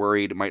people were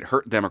worried might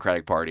hurt the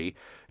Democratic Party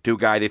to a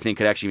guy they think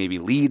could actually maybe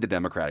lead the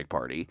Democratic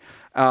Party.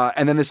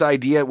 And then this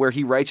idea where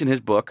he writes in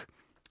his book,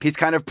 he's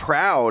kind of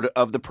proud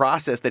of the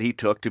process that he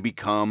took to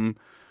become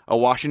a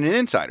Washington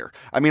insider.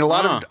 I mean, a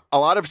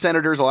lot of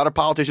senators, a lot of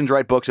politicians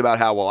write books about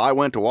how, well, I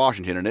went to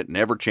Washington and it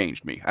never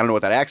changed me. I don't know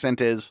what that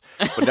accent is,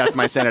 but that's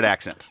my Senate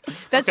accent.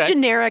 That's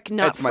generic,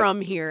 not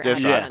from here. It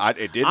did not.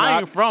 I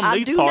ain't from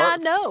these do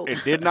parts. not know.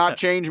 It did not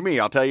change me.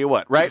 I'll tell you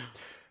what. Right?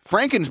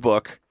 Franken's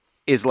book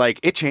is like,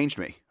 it changed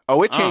me.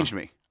 Oh, it changed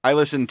me. I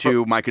listened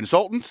to my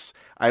consultants.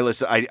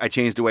 I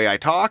changed the way I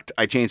talked.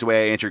 I changed the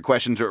way I answered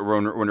questions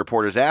when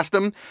reporters asked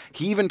them.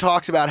 He even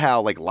talks about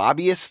how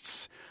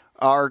lobbyists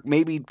are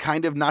maybe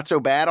kind of not so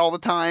bad all the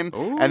time,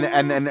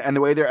 and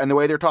the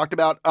way they're talked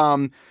about.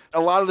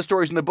 A lot of the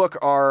stories in the book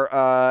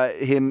are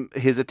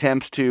his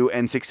attempts to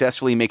and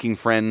successfully making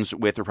friends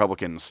with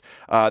Republicans.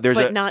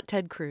 But not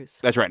Ted Cruz.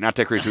 That's right, not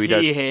Ted Cruz. Who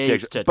he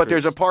hates Ted But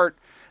Cruz. There's a part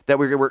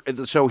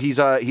that so he's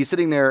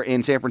sitting there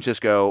in San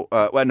Francisco.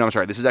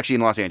 This is actually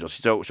in Los Angeles.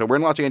 So we're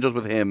in Los Angeles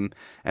with him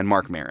and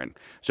Mark Maron.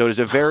 So it is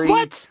a very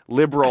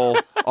liberal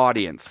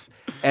audience.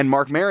 And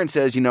Mark Maron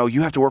says,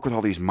 you have to work with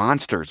all these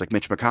monsters like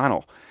Mitch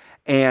McConnell.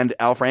 And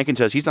Al Franken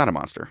says he's not a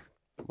monster.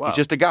 Wow. He's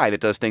just a guy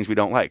that does things we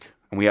don't like,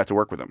 and we have to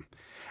work with him.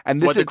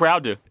 And What'd the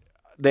crowd do?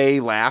 They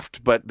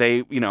laughed, but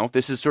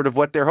this is sort of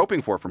what they're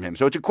hoping for from him.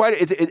 So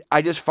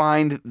I just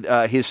find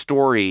his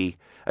story,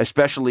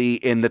 especially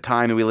in the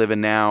time that we live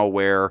in now,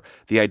 where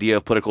the idea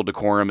of political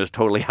decorum is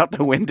totally out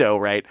the window,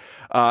 right?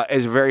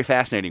 Is a very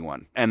fascinating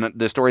one. And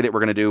the story that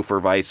we're going to do for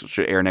Vice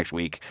should air next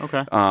week.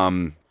 Okay.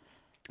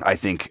 I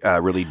think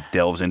really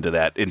delves into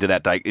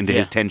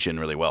his tension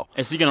really well.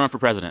 Is he going to run for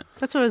president?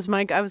 That's what I was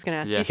going to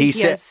ask. Yeah. Do you think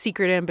he has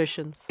secret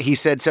ambitions? He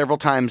said several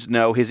times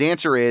no. His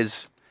answer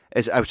is,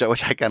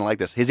 which I kind of like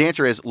this. His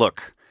answer is,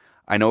 look,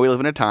 I know we live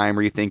in a time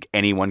where you think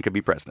anyone could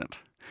be president,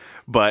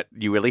 but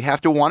you really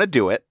have to want to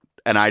do it,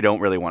 and I don't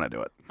really want to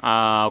do it.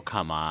 Oh,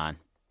 come on.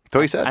 So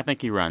he said. I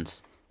think he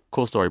runs.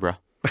 Cool story, bro.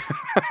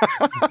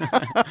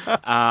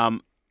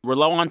 We're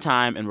low on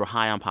time and we're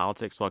high on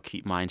politics, so I'll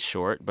keep mine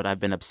short. But I've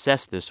been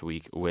obsessed this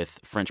week with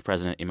French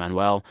President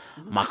Emmanuel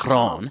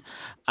Macron.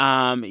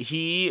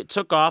 He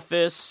took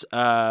office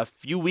a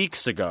few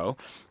weeks ago,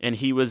 and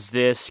he was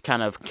this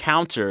kind of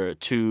counter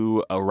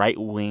to a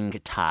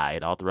right-wing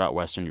tide all throughout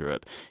Western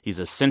Europe. He's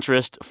a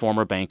centrist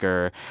former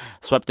banker,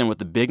 swept in with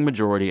the big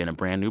majority in a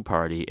brand new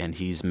party, and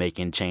he's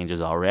making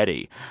changes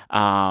already.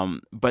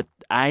 But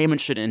I am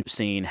interested in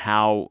seeing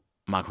how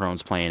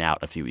Macron's playing out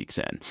a few weeks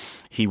in.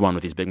 He won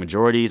with these big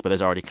majorities, but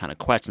there's already kind of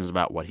questions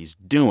about what he's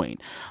doing.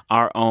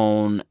 Our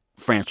own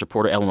France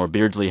reporter Eleanor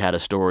Beardsley had a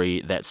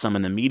story that some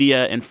in the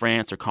media in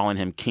France are calling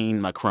him King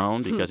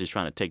Macron because he's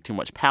trying to take too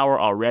much power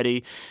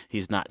already.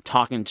 He's not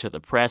talking to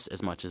the press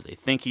as much as they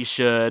think he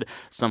should.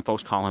 Some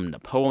folks call him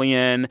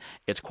Napoleon.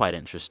 It's quite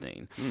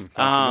interesting.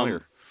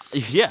 Familiar.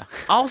 Yeah.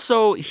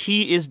 Also,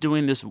 he is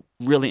doing this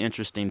really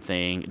interesting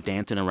thing,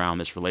 dancing around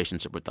this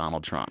relationship with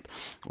Donald Trump.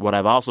 What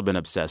I've also been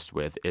obsessed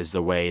with is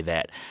the way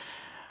that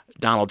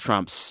Donald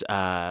Trump's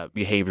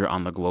behavior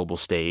on the global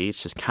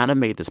stage has kind of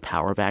made this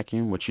power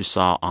vacuum, which you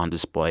saw on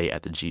display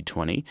at the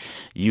G20.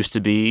 Used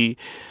to be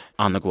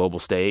on the global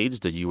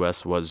stage, the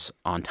U.S. was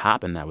on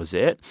top, and that was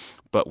it.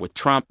 But with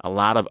Trump, a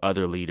lot of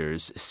other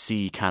leaders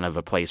see kind of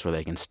a place where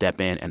they can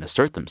step in and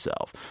assert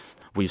themselves.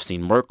 We've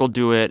seen Merkel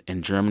do it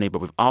in Germany,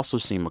 but we've also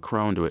seen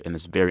Macron do it in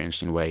this very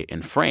interesting way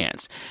in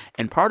France.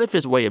 And part of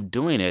his way of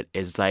doing it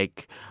is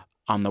like,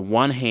 on the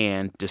one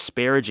hand,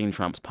 disparaging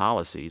Trump's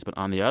policies, but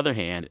on the other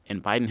hand,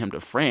 inviting him to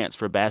France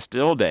for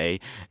Bastille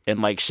Day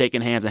and like shaking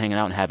hands and hanging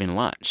out and having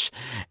lunch.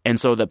 And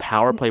so the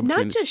power play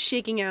between... Not just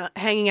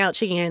hanging out,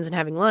 shaking hands and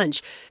having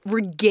lunch,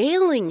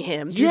 regaling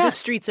him through the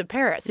streets of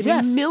Paris. I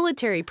mean,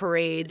 military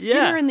parades,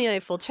 dinner in the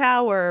Eiffel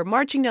Tower,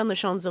 marching down the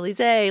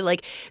Champs-Elysees.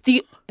 Like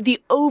the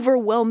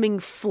overwhelming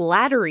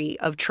flattery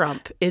of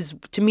Trump is,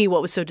 to me,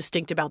 what was so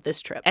distinct about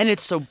this trip. And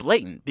it's so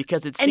blatant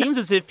because it seems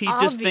as if he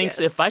just thinks,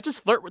 if I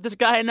just flirt with this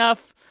guy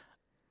enough,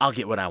 I'll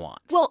get what I want.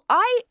 Well,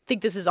 I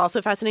think this is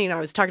also fascinating. I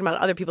was talking about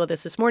other people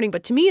this morning,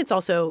 but to me, it's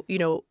also,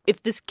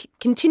 if this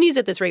continues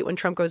at this rate when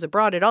Trump goes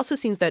abroad, it also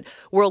seems that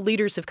world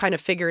leaders have kind of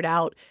figured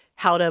out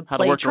how to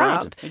play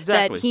Trump.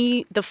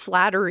 Exactly. That the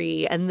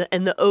flattery and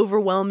the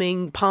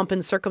overwhelming pomp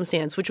and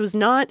circumstance, which was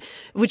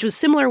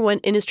similar when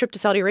in his trip to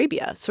Saudi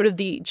Arabia, sort of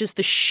the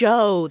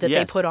show that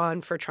they put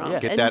on for Trump.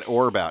 Yeah. Get that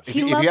orb out. If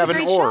you have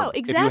an orb,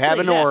 exactly. if you have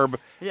an orb,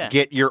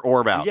 get your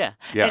orb out. Yeah.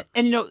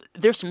 And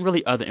there's some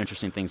really other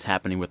interesting things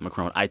happening with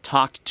Macron. I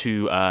talked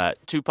to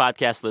two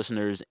podcast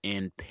listeners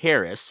in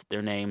Paris.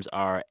 Their names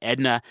are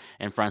Edna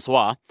and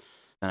Francois.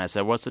 And I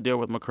said, what's the deal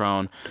with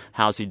Macron?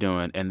 How's he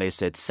doing? And they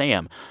said,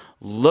 Sam,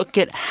 look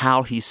at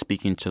how he's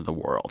speaking to the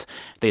world.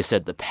 They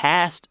said the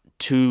past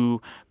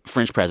two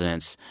French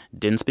presidents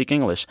didn't speak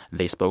English.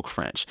 They spoke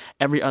French.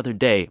 Every other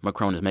day,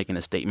 Macron is making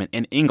a statement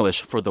in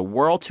English for the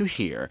world to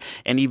hear.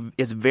 And he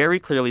is very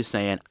clearly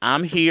saying,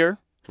 I'm here.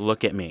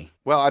 Look at me.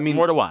 Well, I mean,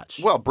 more to watch.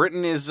 Well,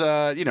 Britain is,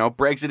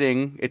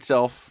 Brexiting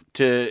itself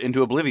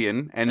into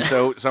oblivion, and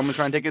so someone's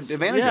trying to take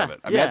advantage of it.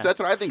 I mean, that's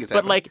what I think is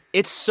happening. But like,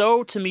 it's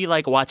so to me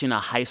like watching a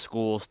high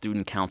school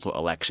student council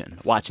election,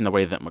 watching the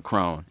way that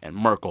Macron and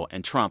Merkel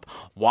and Trump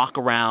walk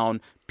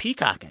around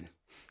peacocking.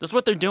 That's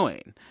what they're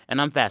doing,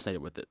 and I'm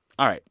fascinated with it.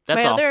 All right,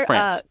 that's all. My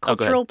France. other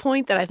cultural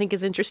point that I think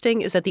is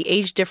interesting is that the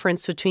age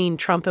difference between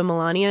Trump and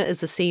Melania is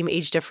the same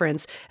age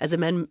difference as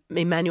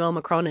Emmanuel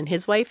Macron and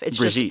his wife. It's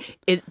Brigitte.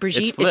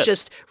 Brigitte. It's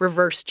just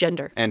reverse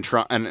gender. And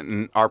Trump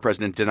and our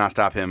president did not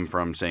stop him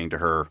from saying to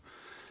her,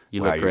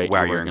 "You look great.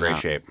 Wow, you're in great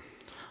shape."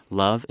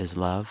 Love is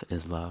love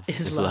is love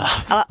is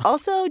love.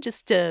 Also,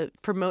 just to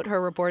promote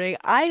her reporting,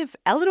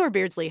 Eleanor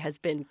Beardsley has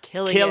been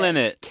killing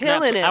it.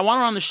 I want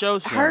her on the show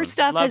soon. Her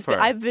stuff Love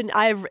her.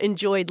 I've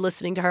enjoyed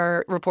listening to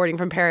her reporting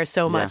from Paris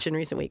so much in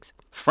recent weeks.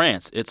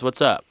 France, it's what's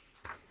up.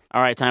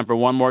 All right, time for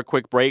one more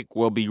quick break.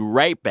 We'll be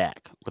right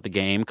back with a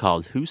game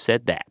called Who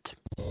Said That?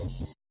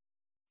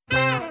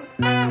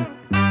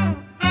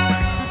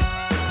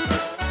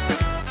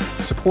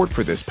 Support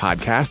for this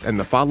podcast and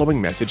the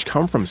following message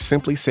come from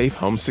Simply Safe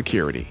Home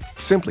Security.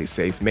 Simply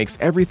Safe makes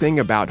everything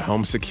about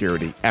home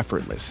security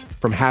effortless.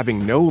 From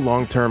having no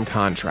long-term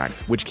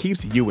contract, which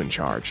keeps you in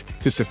charge,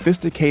 to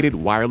sophisticated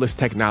wireless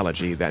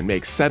technology that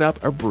makes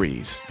setup a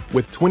breeze.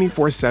 With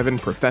 24/7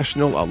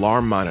 professional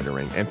alarm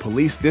monitoring and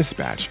police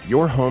dispatch,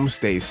 your home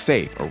stays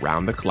safe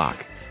around the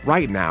clock.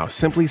 Right now,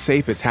 Simply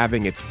Safe is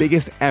having its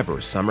biggest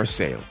ever summer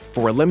sale.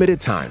 For a limited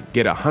time,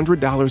 get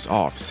 $100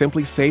 off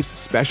Simply Safe's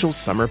special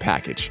summer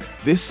package.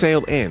 This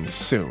sale ends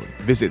soon.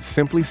 Visit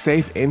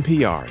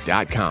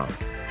simplysafenpr.com.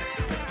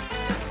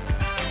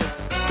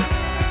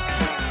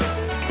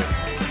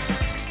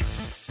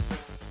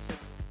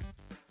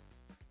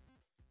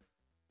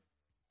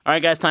 All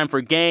right, guys, time for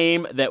a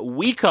game that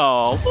we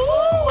call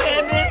Who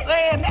said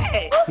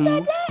that?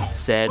 Who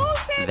Said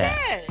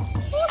That?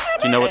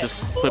 Do you know what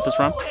this clip is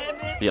from?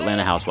 The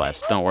Atlanta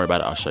Housewives. Don't worry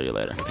about it. I'll show you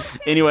later.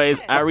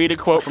 Anyways, I read a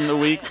quote from the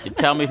week. You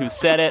tell me who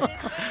said it. All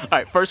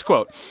right, first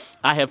quote.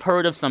 I have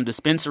heard of some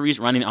dispensaries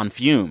running on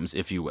fumes,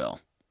 if you will.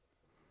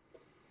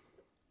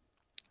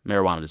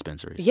 Marijuana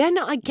dispensaries. Yeah,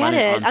 no, I get Running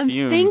it. on I'm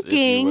fumes, if you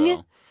thinking.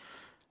 will.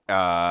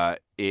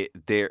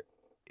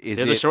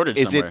 There's a shortage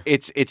somewhere.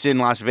 It's in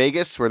Las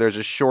Vegas where there's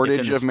a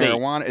shortage the of state.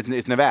 marijuana.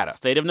 It's Nevada.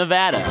 State of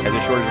Nevada. Has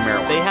a shortage of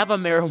marijuana. They have a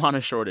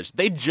marijuana shortage.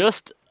 They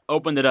just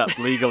opened it up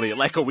legally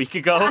like a week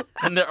ago,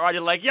 and they're already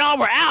like, y'all,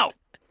 we're out.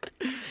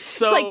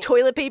 So, It's like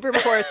toilet paper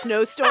before a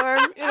snowstorm.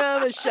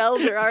 The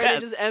shelves are already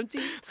Yes. just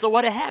empty. So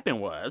what had happened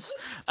was,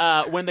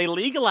 when they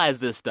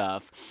legalized this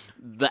stuff,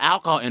 the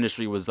alcohol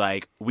industry was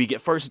like, we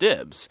get first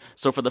dibs.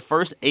 So for the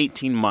first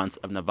 18 months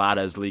of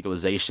Nevada's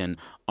legalization,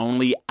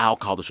 only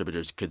alcohol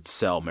distributors could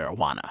sell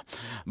marijuana.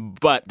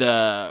 But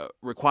the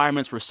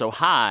requirements were so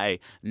high,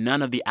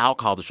 none of the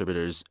alcohol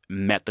distributors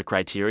met the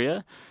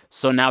criteria.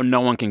 So now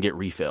no one can get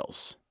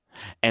refills.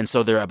 And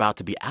so they're about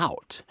to be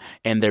out.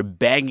 And they're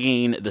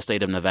begging the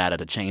state of Nevada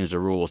to change the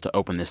rules to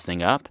open this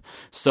thing up.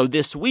 So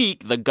this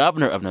week, the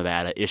governor of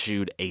Nevada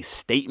issued a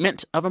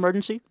statement of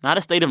emergency. Not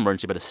a state of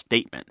emergency, but a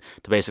statement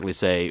to basically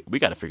say, we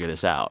got to figure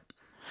this out.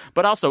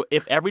 But also,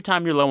 if every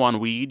time you're low on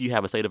weed, you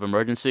have a state of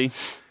emergency,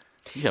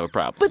 you have a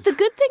problem. But the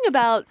good thing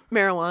about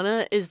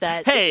marijuana is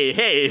that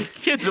Hey,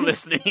 kids are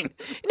listening.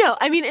 No,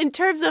 I mean, in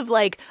terms of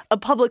like a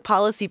public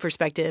policy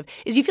perspective,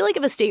 is you feel like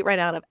if a state ran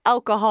out of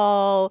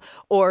alcohol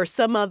or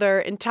some other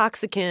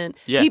intoxicant,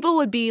 people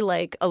would be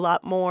like a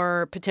lot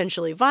more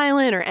potentially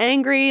violent or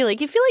angry. Like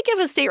you feel like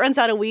if a state runs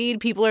out of weed,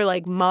 people are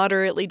like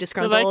moderately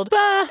disgruntled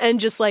and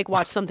just like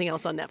watch something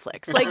else on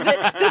Netflix. Like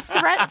the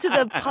threat to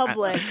the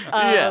public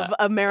of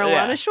a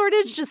marijuana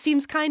shortage just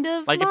seems kind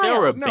of like mild. if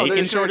there were a No, they're bacon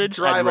just gonna shortage,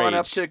 drive I'd on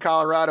up rage. to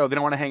Colorado. They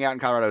don't want to hang out in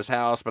Colorado's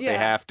house, but they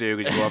have to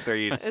because you go up there,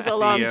 you It's see a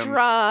long them.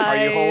 drive.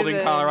 Are you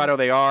holding Colorado?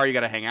 They are. You got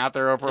to hang out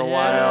there for a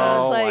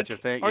while, it's like- watch a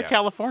thing. Or yeah.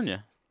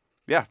 California.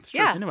 Yeah, it's true.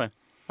 Yeah. Anyway. Yeah,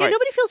 All right.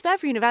 nobody feels bad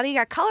for you, Nevada. You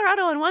got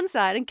Colorado on one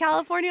side and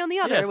California on the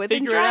other Yeah,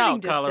 within figure it driving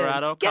out, distance.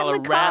 Colorado, Get in the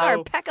Colorado.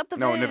 car, pack up the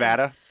No, van.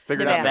 Nevada.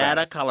 Figure it out.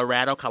 Nevada,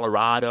 Colorado.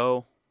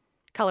 Colorado,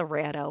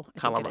 I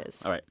think it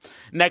is. All right.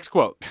 Next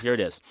quote. Here it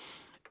is.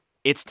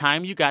 It's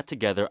time you got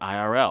together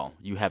IRL.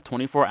 You have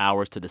 24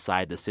 hours to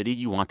decide the city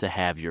you want to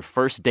have your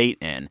first date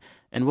in,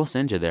 and we'll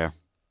send you there.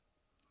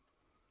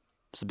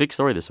 It's a big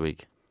story this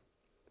week.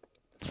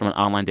 It's from an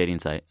online dating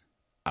site.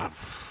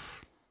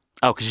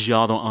 Oh, because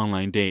y'all don't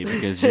online date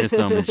because you're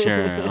so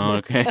mature.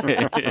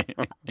 Okay.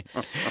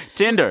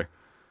 Tinder.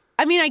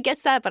 I mean, I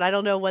guess that, but I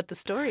don't know what the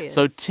story is.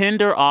 So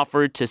Tinder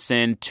offered to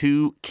send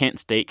 2 Kent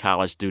State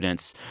college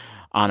students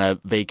on a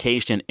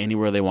vacation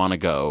anywhere they want to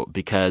go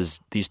because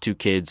these 2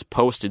 kids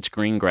posted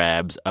screen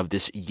grabs of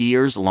this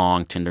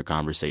years-long Tinder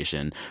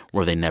conversation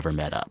where they never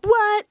met up.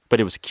 What? But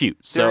it was cute.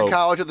 They're So in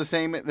college at the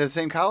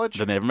same college?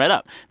 they never met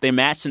up. They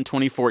matched in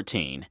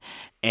 2014,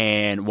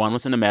 and one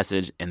was in a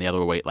message, and the other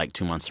would wait like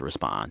 2 months to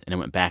respond. And it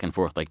went back and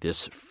forth like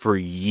this for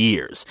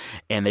years.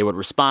 And they would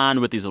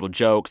respond with these little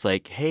jokes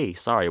like, hey,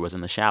 sorry, I was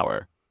in the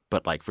shower.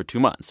 But like for 2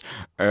 months.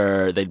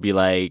 Or they'd be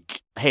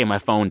like, hey, my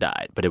phone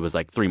died. But it was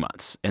like 3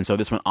 months. And so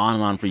this went on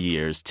and on for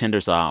years. Tinder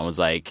saw it and was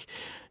like,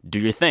 do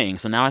your thing.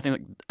 So now I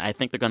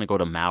think they're going to go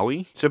to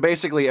Maui. So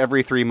basically,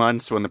 every 3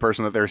 months, when the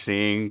person that they're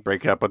seeing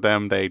break up with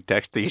them, they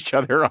text each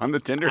other on the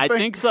Tinder I thing?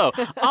 think so.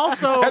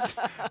 Also,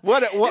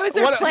 was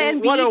their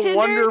plan B Tinder?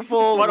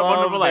 wonderful What a love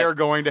wonderful life. they're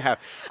going to have.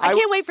 I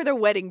can't wait for their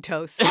wedding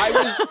toast. I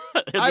was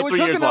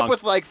 3 years hooking up long.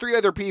 with like 3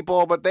 other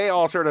people, but they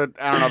all sort of,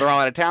 I don't know, they're all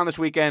out of town this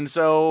weekend,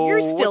 so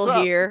You're still what's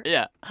up? here.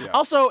 Yeah.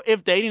 Also,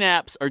 if dating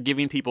apps are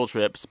giving people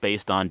trips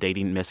based on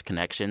dating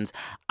misconnections,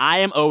 I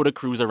am owed a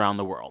cruise around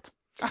the world.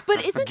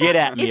 But isn't Get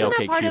that, at me, isn't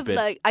okay, that part Cupid. of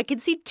like I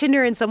could see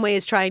Tinder in some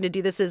ways trying to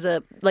do this as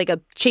a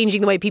changing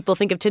the way people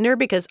think of Tinder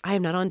because I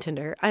am not on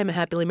Tinder. I am a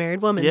happily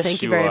married woman. Yes,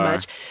 Thank you you very are.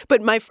 much.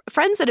 But my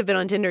friends that have been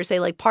on Tinder say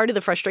like part of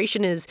the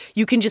frustration is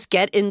you can just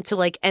get into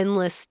like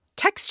endless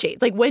text chain.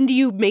 Like when do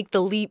you make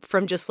the leap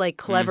from just like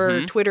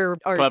clever Twitter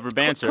or Clever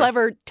banter.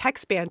 clever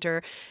text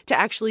banter to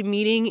actually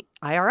meeting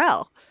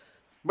IRL?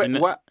 But And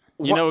what?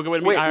 you know what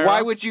would be wait, IRL?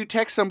 why would you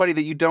text somebody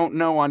that you don't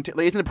know on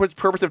Tinder? Isn't the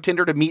purpose of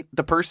Tinder to meet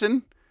the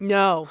person?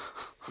 No.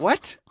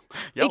 What?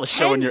 Y'all are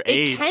showing your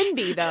age. It can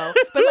be though,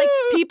 but like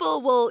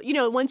people will,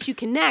 once you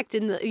connect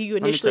and you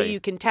tell initially you. you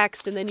can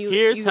text and then you.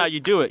 Here's how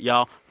you do it,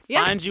 y'all.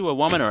 Yeah. Find you a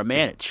woman or a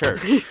man at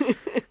church.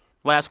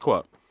 Last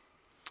quote.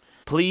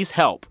 Please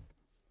help.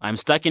 I'm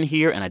stuck in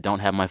here and I don't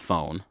have my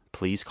phone.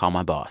 Please call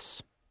my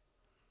boss.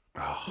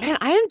 Man,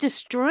 I am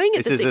destroying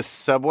it. This is a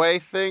subway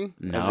thing?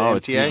 No, Of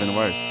it's the MTA? even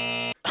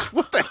worse.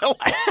 What the hell?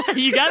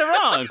 You got it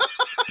wrong.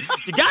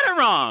 You got it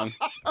wrong.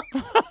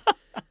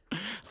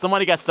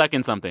 Somebody got stuck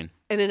in something.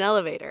 in an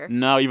elevator.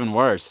 No, even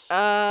worse.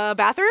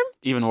 Bathroom?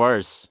 Even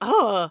worse.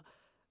 Oh,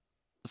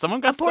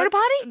 Someone got a porta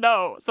stuck. potty?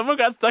 No, someone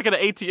got stuck in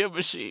an ATM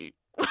machine.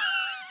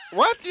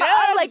 What?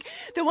 Yes.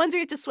 Like the ones where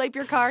you have to swipe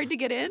your card to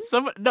get in?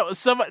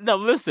 No,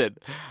 listen.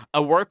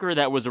 A worker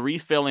that was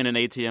refilling an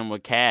ATM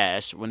with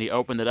cash, when he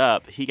opened it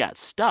up, he got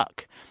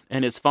stuck.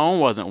 And his phone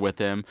wasn't with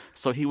him,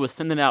 so he was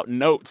sending out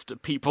notes to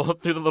people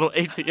through the little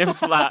ATM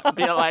slot,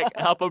 being like,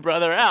 help a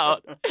brother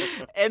out.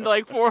 And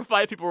like 4 or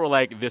 5 people were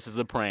like, this is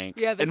a prank.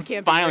 Yeah, this and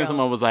can't be finally real.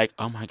 someone was like,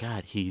 oh my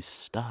God, he's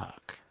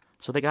stuck.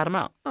 So they got him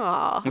out.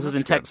 Aw. This was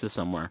in Texas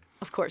somewhere.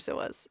 Of course it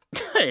was.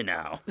 I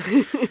know.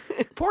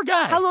 Poor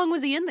guy. How long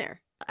was he in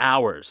there?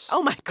 Hours.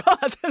 Oh my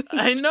God.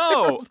 I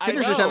know.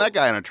 Tinder should send that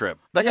guy on a trip.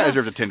 That guy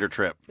deserves a Tinder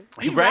trip.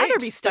 He'd Right? rather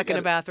be stuck in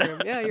a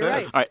bathroom. Yeah, you're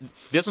right. All right,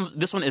 this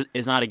one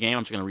is not a game.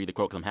 I'm just going to read the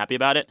quote because I'm happy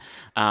about it.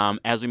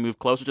 As we move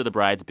closer to the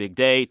bride's big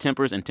day,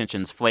 tempers and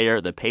tensions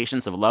flare, the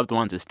patience of loved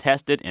ones is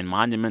tested, and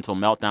monumental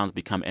meltdowns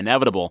become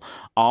inevitable,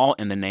 all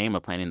in the name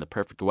of planning the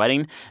perfect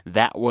wedding.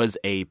 That was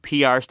a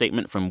PR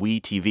statement from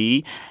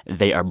WeTV.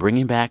 They are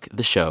bringing back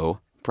the show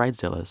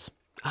Bridezillas.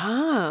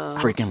 Ah.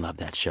 Freaking love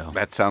that show.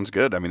 That sounds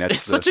good. I mean, that's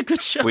It's such a good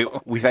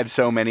show. We've had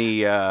so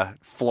many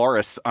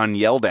florists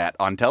unyelled at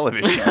on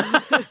television.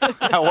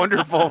 How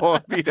wonderful it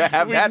would be to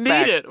have that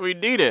back. We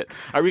need it. All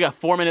right, we got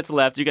 4 minutes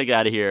left. You got to get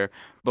out of here.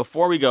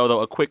 Before we go, though,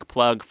 a quick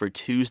plug for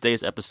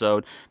Tuesday's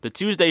episode. The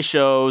Tuesday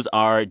shows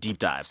are deep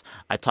dives.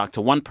 I talk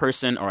to one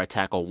person or I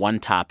tackle one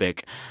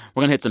topic.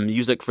 We're going to hit some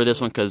music for this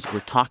one because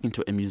we're talking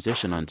to a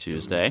musician on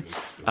Tuesday.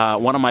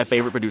 One of my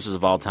favorite producers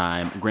of all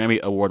time,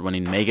 Grammy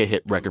Award-winning mega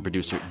hit record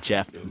producer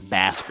Jeff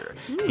Basker.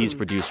 He's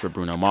produced for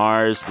Bruno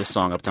Mars, this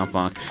song Uptown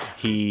Funk.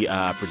 He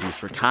produced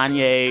for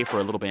Kanye, for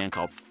a little band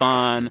called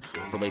Fun,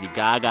 for Lady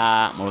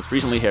Gaga, most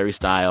recently Harry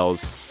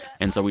Styles.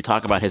 And so we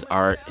talk about his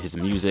art, his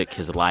music,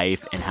 his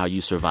life, and how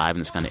you survive in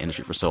this kind of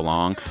industry for so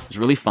long. It was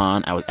really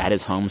fun. I was at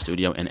his home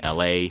studio in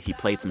L.A. He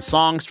played some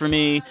songs for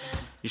me.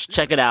 You should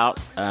check it out.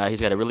 He's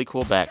got a really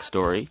cool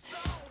backstory.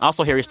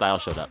 Also, Harry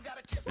Styles showed up.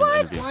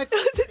 What? Buried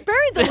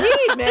the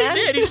lead, man.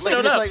 He did. He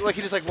showed up.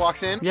 He just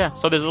walks in? Yeah,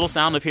 so there's a little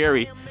sound of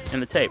Harry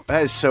in the tape.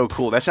 That is so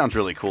cool. That sounds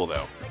really cool,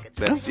 though.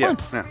 That's fun.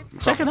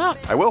 Check it out.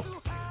 I will.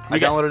 I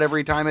download it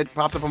every time it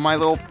pops up on my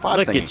little pod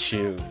Look thingy. at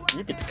you.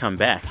 You get to come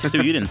back. Sue,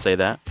 you didn't say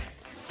that.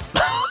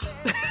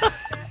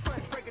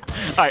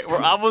 All right,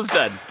 we're almost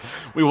done.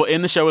 We will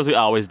end the show as we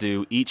always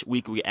do. Each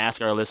week, we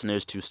ask our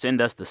listeners to send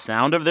us the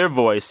sound of their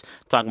voice,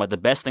 talking about the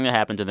best thing that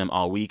happened to them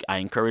all week. I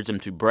encourage them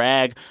to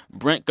brag.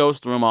 Brent goes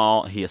through them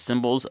all. He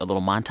assembles a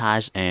little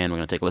montage, and we're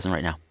going to take a listen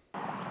right now.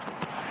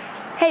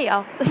 Hey,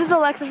 y'all. This is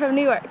Alexa from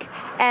New York.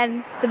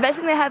 And the best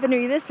thing that happened to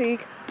me this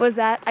week was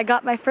that I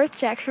got my first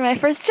check for my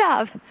first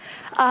job.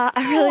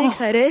 I'm really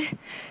excited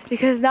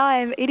because now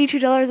I'm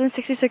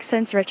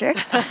 $82.66 richer.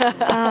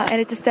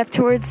 And it's a step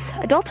towards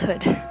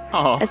adulthood,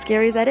 as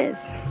scary as that is.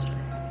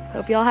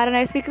 Hope y'all had a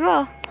nice week as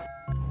well.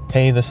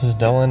 Hey, this is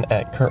Dylan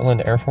at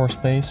Kirtland Air Force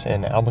Base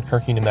in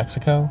Albuquerque, New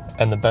Mexico.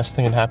 And the best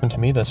thing that happened to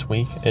me this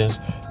week is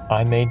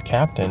I made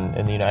captain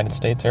in the United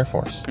States Air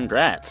Force.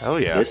 Congrats. Oh,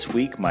 yeah. This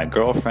week, my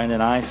girlfriend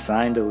and I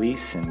signed a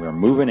lease and we're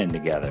moving in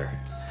together.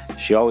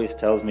 She always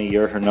tells me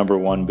you're her number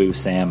one boo,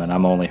 Sam, and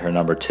I'm only her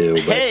number two.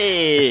 But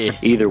Hey!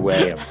 Either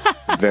way,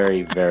 I'm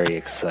very, very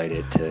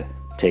excited to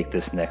take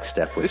this next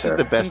step with This her. is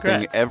the best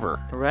Congrats. thing ever.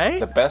 Right?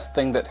 The best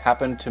thing that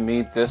happened to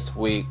me this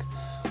week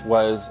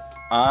was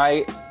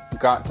I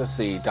got to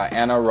see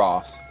Diana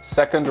Ross,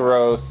 second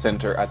row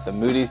center at the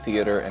Moody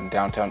Theater in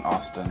downtown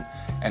Austin,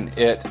 and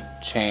it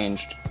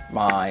changed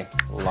my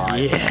life.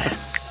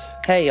 Yes.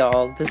 Hey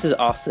y'all, this is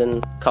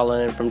Austin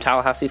calling in from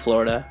Tallahassee,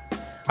 Florida.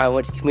 I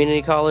went to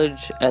community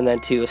college and then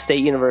to a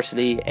state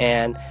university,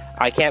 and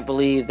I can't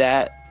believe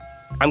that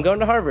I'm going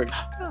to Harvard.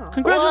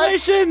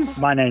 Congratulations.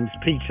 My name's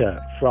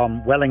Peter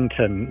from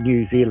Wellington,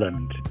 New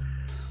Zealand.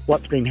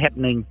 What's been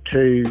happening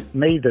to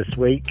me this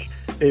week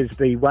is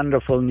the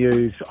wonderful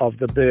news of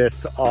the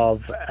birth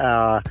of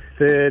our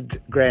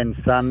third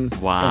grandson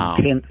Wow.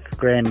 and 10th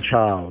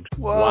grandchild.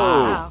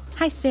 Wow.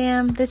 Hi,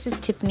 Sam. This is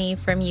Tiffany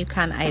from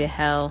Yukon,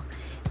 Idaho.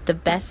 The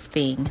best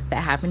thing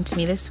that happened to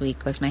me this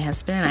week was my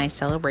husband and I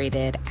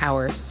celebrated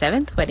our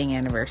 7th wedding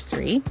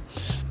anniversary,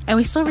 and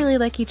we still really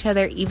like each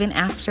other even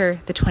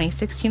after the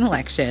 2016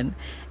 election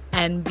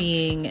and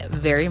being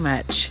very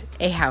much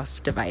a house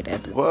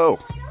divided. Whoa.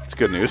 That's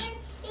good news.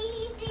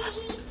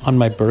 On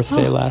my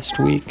birthday last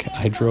week,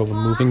 I drove a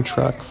moving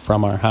truck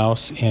from our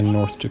house in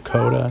North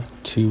Dakota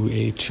to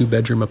a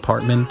 2-bedroom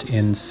apartment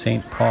in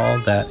St. Paul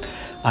that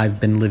I've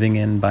been living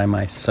in by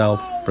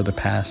myself for the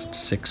past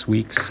 6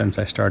 weeks since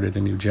I started a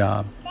new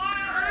job.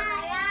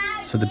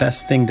 So the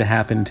best thing to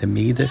happen to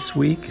me this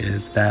week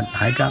is that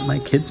I got my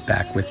kids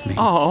back with me.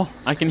 Oh,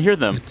 I can hear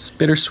them. It's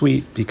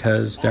bittersweet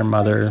because their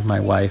mother, my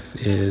wife,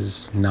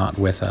 is not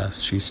with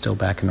us. She's still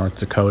back in North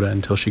Dakota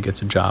until she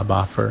gets a job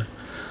offer.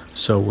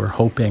 So we're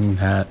hoping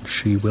that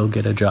she will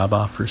get a job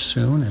offer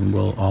soon and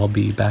we'll all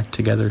be back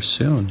together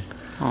soon.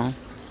 Oh.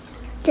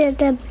 They're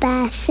the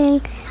best thing.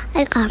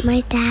 I got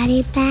my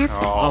daddy back.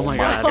 Oh my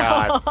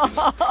God.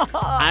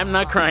 I'm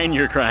not crying,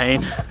 you're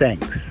crying.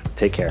 Thanks.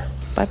 Take care.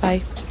 Bye-bye.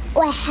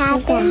 What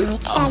happened?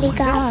 My daddy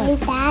got my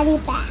daddy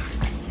back.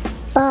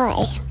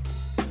 Bye.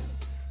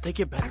 They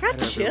get better. I got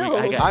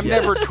chills. I'm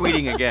never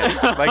tweeting again.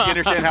 Like, you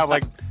understand how,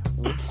 like,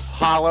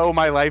 hollow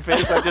my life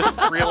is? I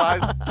just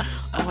realized.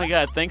 Oh, my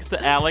God. Thanks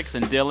to Alex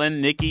and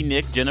Dylan, Nikki,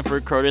 Nick, Jennifer,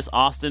 Curtis,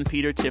 Austin,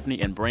 Peter,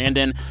 Tiffany, and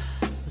Brandon.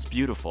 It was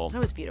beautiful. That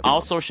was beautiful.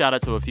 Also, shout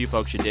out to a few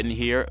folks you didn't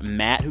hear.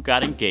 Matt, who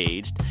got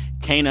engaged.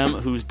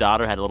 Kanam, whose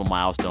daughter had a little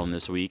milestone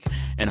this week.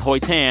 And Hoi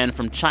Tan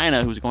from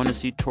China, who's going to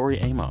see Tori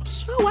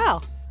Amos. Oh, wow.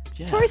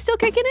 Yeah. Tori's still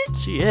kicking it?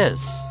 She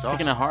is.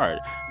 Kicking it hard.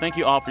 Thank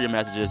you all for your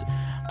messages.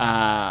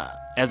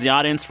 As the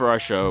audience for our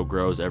show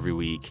grows every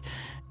week,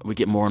 we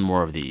get more and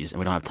more of these, and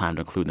we don't have time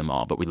to include them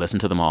all, but we listen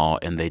to them all,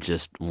 and they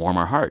just warm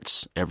our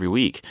hearts every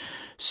week.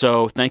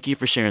 So thank you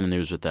for sharing the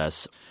news with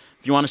us.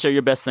 If you want to share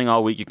your best thing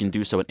all week, you can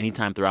do so at any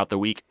time throughout the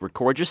week.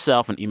 Record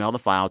yourself and email the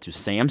file to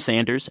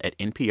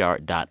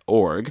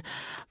samsanders@npr.org.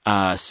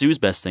 Sue's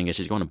best thing is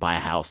she's going to buy a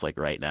house like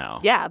right now.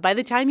 Yeah, by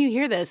the time you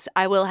hear this,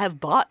 I will have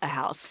bought a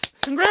house.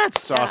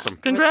 Congrats. That's awesome.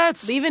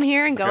 Congrats. We're leaving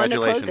here and going to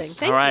Congratulations. closing.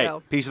 Thank All right.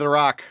 you. Piece of the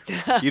rock.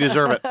 You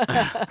deserve it.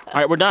 All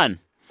right, we're done.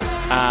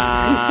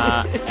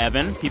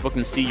 Evan, people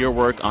can see your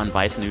work on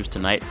Vice News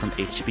tonight from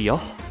HBO.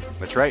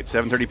 That's right.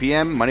 7:30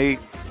 p.m. Monday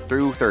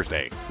through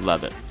Thursday.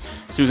 Love it.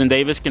 Susan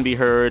Davis can be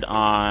heard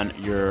on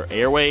your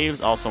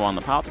airwaves, also on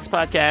the Politics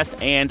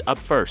Podcast, and Up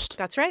First.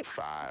 That's right.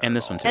 And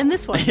this one, too. And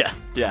this one.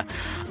 Yeah.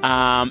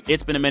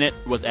 It's Been a Minute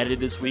was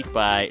edited this week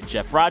by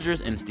Jeff Rogers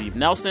and Steve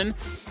Nelson.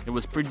 It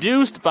was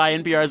produced by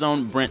NPR's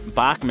own Brent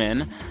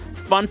Bachman.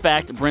 Fun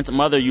fact, Brent's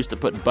mother used to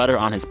put butter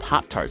on his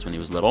Pop-Tarts when he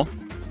was little.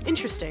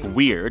 Interesting.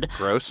 Weird.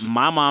 Gross.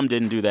 My mom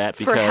didn't do that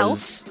because... For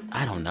health?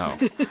 I don't know.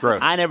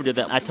 Gross. I never did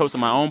that. I toasted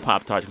my own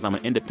Pop-Tarts because I'm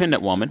an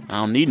independent woman. I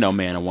don't need no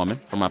man or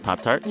woman for my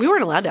Pop-Tarts. We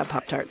weren't allowed to have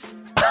Pop-Tarts.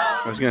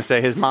 I was going to say,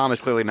 his mom is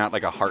clearly not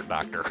like a heart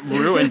doctor.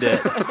 Ruined it.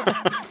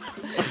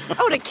 I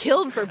would have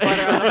killed for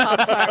butter on a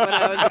Pop-Tart when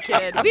I was a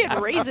kid. We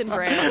had Raisin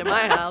Bran in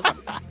my house.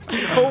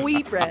 Whole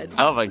wheat bread.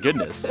 Oh, my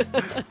goodness. All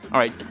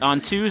right. On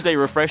Tuesday,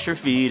 refresh your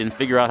feed and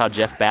figure out how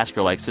Jeff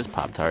Basker likes his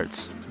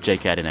Pop-Tarts.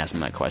 JK, I didn't ask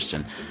him that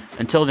question.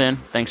 Until then,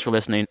 thanks for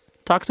listening.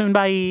 Talk soon.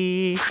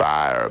 Bye.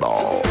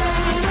 Fireball.